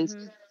something.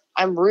 And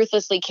I'm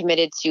ruthlessly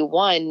committed to,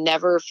 one,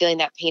 never feeling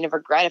that pain of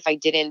regret if I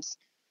didn't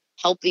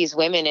help these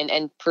women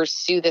and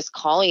pursue this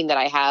calling that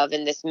I have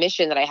and this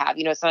mission that I have.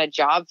 It's not a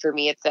job for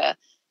me.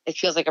 It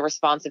feels like a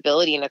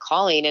responsibility and a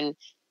calling. And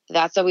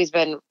that's always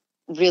been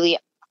really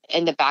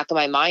in the back of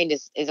my mind,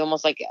 is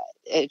almost like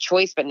a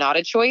choice, but not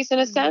a choice in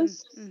a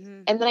sense.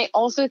 And then I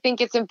also think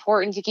it's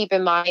important to keep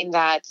in mind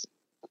that,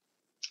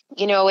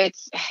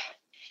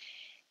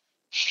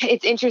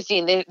 it's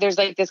interesting. There's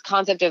like this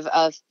concept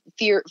of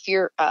fear,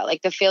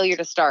 like the failure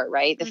to start,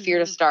 right? The fear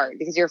to start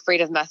because you're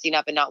afraid of messing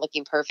up and not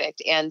looking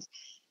perfect. And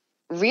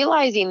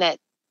realizing that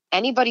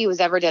anybody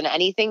who's ever done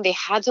anything, they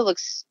had to look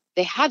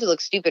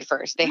stupid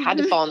first. They had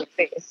to fall on their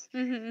face,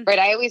 right?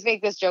 I always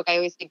make this joke. I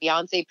always say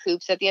Beyonce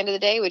poops at the end of the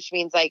day, which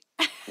means like,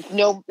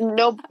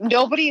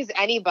 nobody is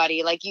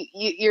anybody. Like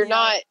you're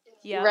not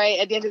right.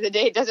 At the end of the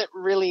day, it doesn't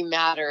really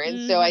matter.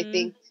 And so I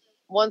think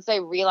once I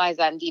realized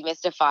that and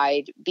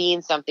demystified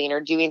being something or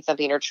doing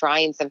something or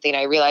trying something,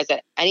 I realized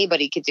that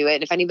anybody could do it.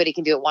 And if anybody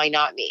can do it, why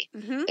not me?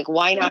 Like,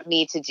 why not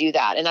me to do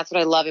that? And that's what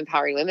I love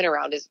empowering women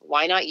around, is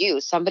why not you?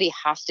 Somebody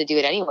has to do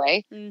it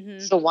anyway.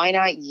 So why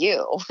not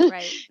you?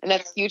 Right. And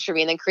that's huge for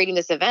me. And then creating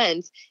this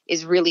event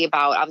is really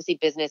about obviously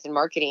business and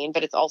marketing,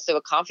 but it's also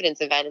a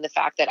confidence event in the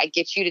fact that I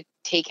get you to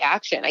take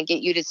action. I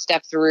get you to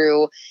step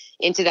through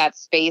into that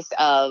space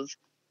of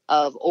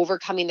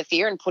overcoming the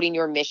fear and putting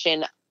your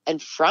mission in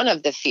front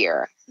of the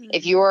fear.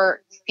 If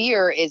your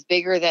fear is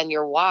bigger than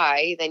your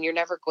why, then you're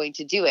never going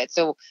to do it.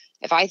 So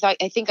if I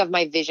think of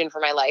my vision for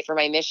my life or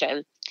my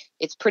mission,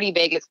 it's pretty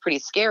big, it's pretty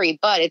scary,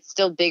 but it's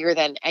still bigger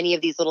than any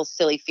of these little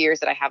silly fears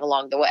that I have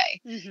along the way.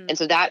 And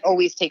so that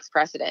always takes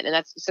precedent. And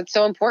it's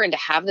so important to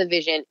have the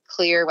vision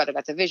clear, whether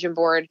that's a vision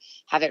board,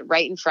 have it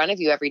right in front of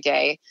you every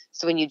day.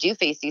 So when you do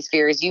face these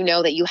fears, you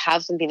know that you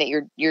have something that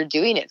you're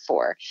doing it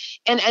for.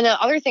 And the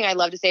other thing I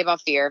love to say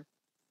about fear,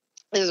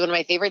 this is one of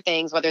my favorite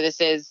things, whether this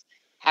is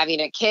having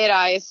a kid,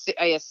 I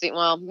assume,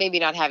 well, maybe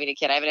not having a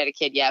kid. I haven't had a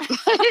kid yet, but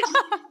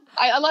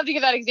I love to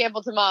give that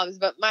example to moms.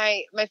 But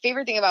my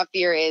favorite thing about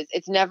fear is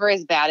it's never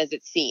as bad as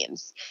it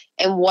seems.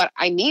 And what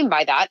I mean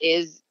by that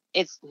is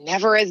it's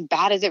never as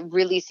bad as it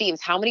really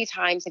seems. How many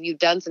times have you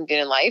done something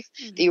in life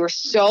that you were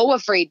so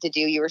afraid to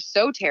do? You were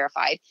so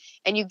terrified,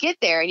 and you get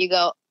there and you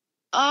go,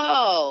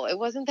 oh, it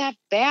wasn't that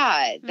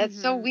bad. That's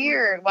so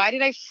weird. Why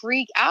did I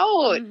freak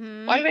out?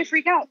 Why did I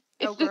freak out?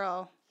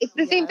 It's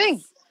the same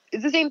thing.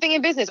 it's the same thing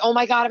in business. Oh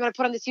my God, I'm going to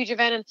put on this huge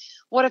event. And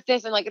what if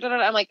this, and like,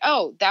 I'm like,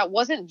 oh, that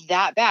wasn't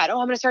that bad. Oh,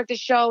 I'm going to start this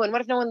show. And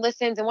what if no one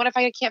listens? And what if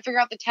I can't figure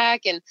out the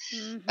tech? And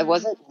it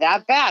wasn't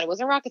that bad. It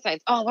wasn't rocket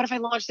science. Oh, what if I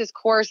launch this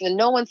course and then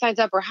no one signs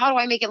up? Or how do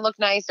I make it look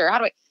nice? Or how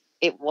do I,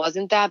 it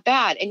wasn't that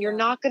bad. And you're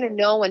not going to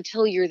know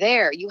until you're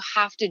there. You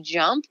have to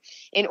jump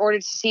in order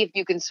to see if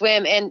you can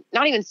swim, and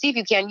not even see if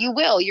you can, you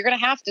will. You're going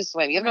to have to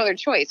swim. You have no other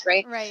choice,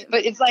 right? Right.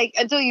 But it's like,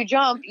 until you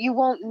jump, you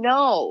won't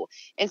know.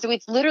 And so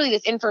it's literally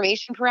this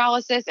information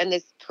paralysis and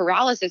this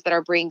paralysis that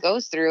our brain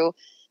goes through.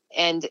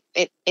 And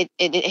it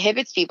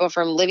inhibits people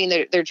from living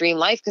their dream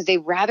life because they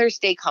rather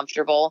stay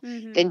comfortable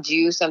than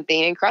do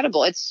something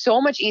incredible. It's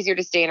so much easier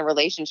to stay in a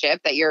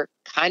relationship that you're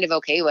kind of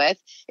okay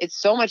with. It's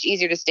so much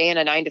easier to stay in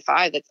a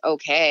 9-to-5 that's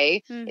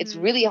okay. It's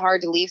really hard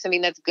to leave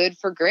something that's good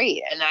for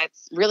great. And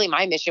that's really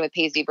my mission with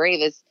Pays to Be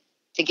Brave, is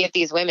to get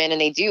these women,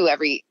 and they do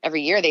every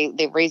year,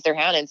 they raise their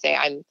hand and say,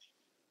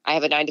 I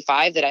have a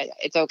 9-to-5 that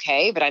it's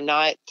okay, but I'm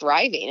not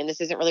thriving. And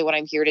this isn't really what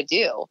I'm here to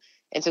do.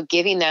 And so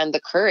giving them the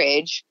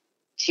courage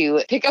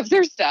to pick up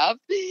their stuff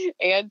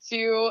and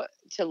to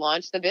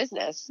launch the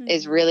business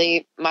is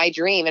really my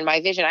dream and my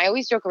vision. I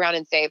always joke around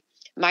and say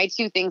my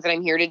 2 things that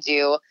I'm here to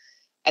do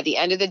at the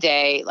end of the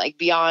day, like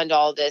beyond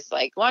all this,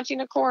 like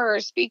launching a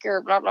course,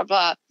 speaker, blah, blah,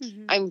 blah.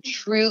 I'm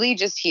truly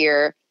just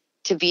here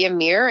to be a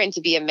mirror and to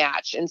be a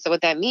match. And so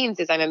what that means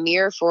is I'm a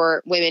mirror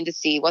for women to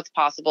see what's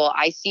possible.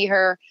 I see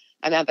her.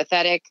 I'm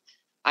empathetic.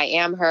 I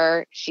am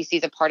her. She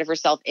sees a part of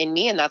herself in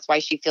me, and that's why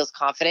she feels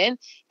confident.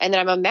 And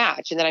then I'm a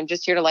match. And then I'm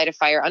just here to light a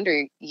fire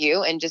under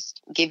you and just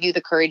give you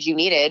the courage you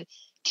needed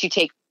to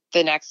take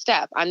the next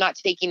step. I'm not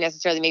taking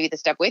necessarily maybe the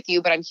step with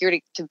you, but I'm here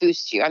to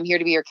boost you. I'm here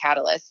to be your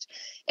catalyst.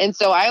 And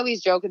so I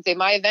always joke and say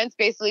my event's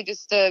basically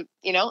just I'm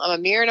a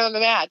mirror and I'm a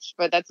match,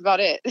 but that's about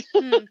it.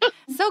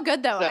 So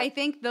good though. So, I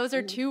think those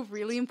are 2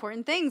 really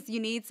important things. You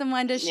need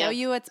someone to show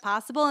you what's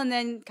possible and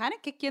then kind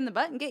of kick you in the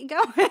butt and get you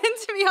going,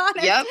 to be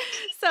honest. Yep.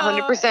 So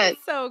 100%.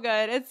 It's so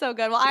good. It's so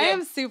good. Well, I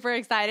am super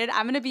excited.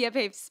 I'm going to be at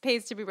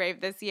Pays to Be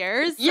Brave this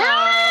year. So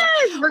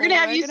yes! We're going to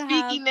have you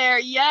speaking there.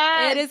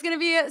 Yes! It is going to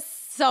be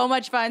so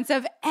much fun. So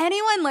if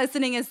anyone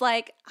listening is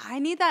like, I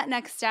need that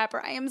next step,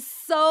 or I am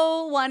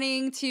so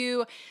wanting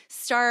to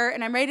start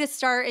and I'm ready to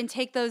start and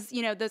take those,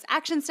 those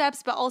action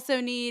steps, but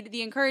also need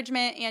the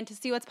encouragement and to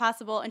see what's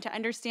possible and to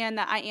understand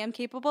that I am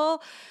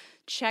capable,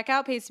 check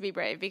out Pays to Be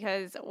Brave,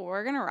 because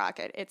we're going to rock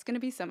it. It's going to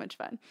be so much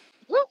fun.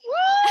 Woo,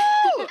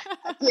 woo!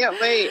 I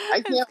can't wait.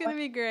 It's going to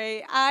be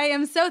great. I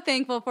am so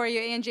thankful for you,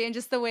 Angie, and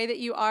just the way that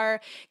you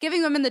are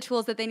giving women the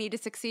tools that they need to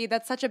succeed.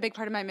 That's such a big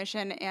part of my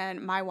mission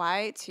and my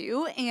why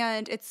too.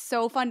 And it's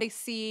so fun to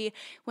see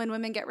when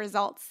women get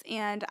results.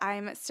 And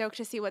I'm stoked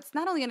to see what's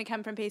not only going to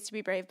come from Pays to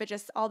Be Brave, but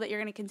just all that you're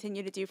going to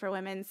continue to do for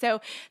women. So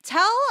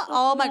tell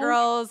all my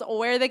girls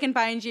where they can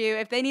find you.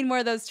 If they need more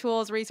of those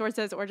tools,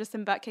 resources, or just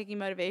some butt-kicking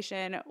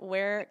motivation,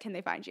 where can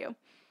they find you?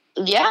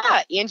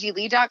 Yeah,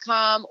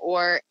 AngieLee.com,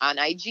 or on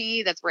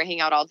IG. That's where I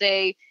hang out all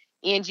day.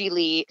 Angie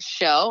Lee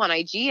Show on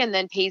IG, and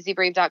then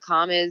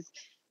PaysToBeBrave.com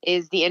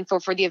is the info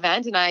for the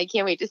event. And I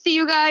can't wait to see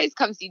you guys.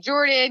 Come see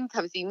Jordan.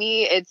 Come see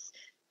me. It's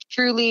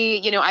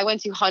truly, I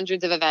went to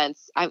hundreds of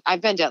events. I've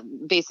been to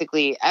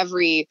basically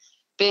every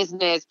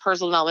business,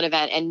 personal development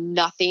event, and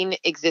nothing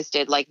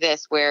existed like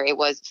this, where it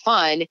was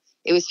fun.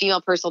 It was female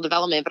personal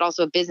development, but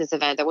also a business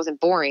event that wasn't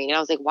boring. And I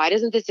was like, why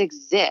doesn't this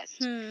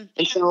exist? And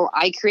so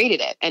I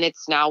created it. And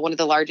it's now one of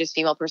the largest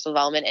female personal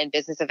development and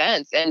business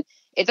events. And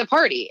it's a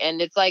party.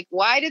 And it's like,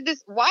 why did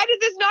this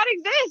not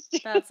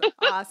exist? That's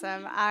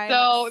awesome.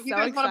 So if you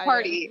guys want to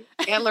party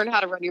and learn how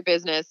to run your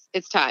business,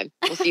 it's time.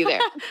 We'll see you there.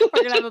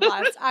 We're going to have a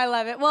blast. I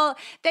love it. Well,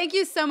 thank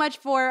you so much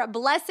for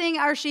blessing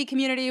our She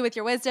community with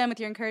your wisdom, with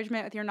your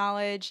encouragement, with your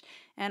knowledge,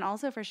 and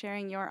also for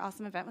sharing your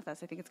awesome event with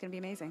us. I think it's going to be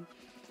amazing.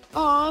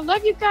 Oh,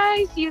 love you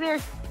guys. See you there.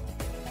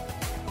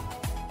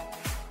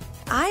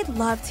 I'd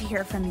love to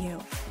hear from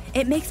you.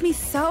 It makes me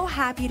so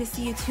happy to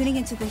see you tuning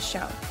into this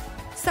show.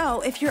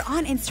 So if you're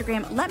on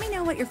Instagram, let me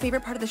know what your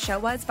favorite part of the show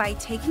was by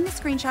taking a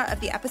screenshot of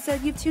the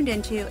episode you've tuned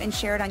into and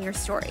share it on your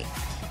story.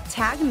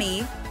 Tag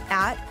me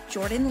at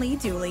Jordan Lee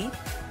Dooley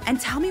and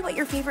tell me what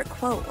your favorite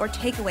quote or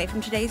takeaway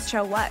from today's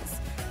show was,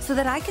 so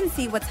that I can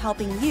see what's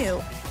helping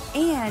you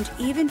and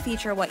even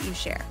feature what you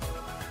share.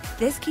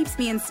 This keeps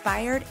me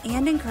inspired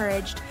and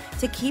encouraged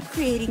to keep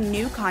creating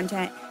new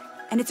content,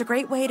 and it's a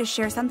great way to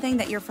share something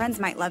that your friends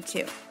might love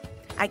too.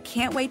 I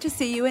can't wait to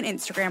see you in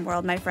Instagram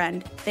world, my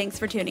friend. Thanks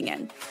for tuning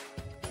in.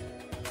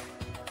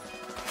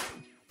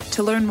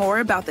 To learn more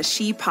about the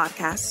She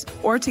Podcast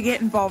or to get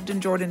involved in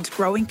Jordan's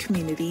growing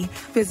community,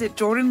 visit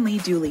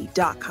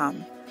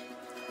jordanleedooley.com.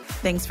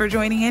 Thanks for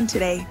joining in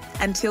today.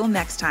 Until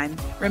next time,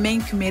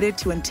 remain committed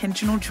to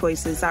intentional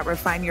choices that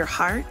refine your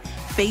heart,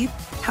 faith,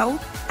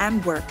 health,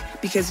 and work,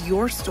 because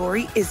your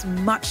story is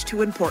much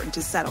too important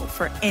to settle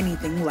for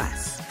anything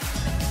less.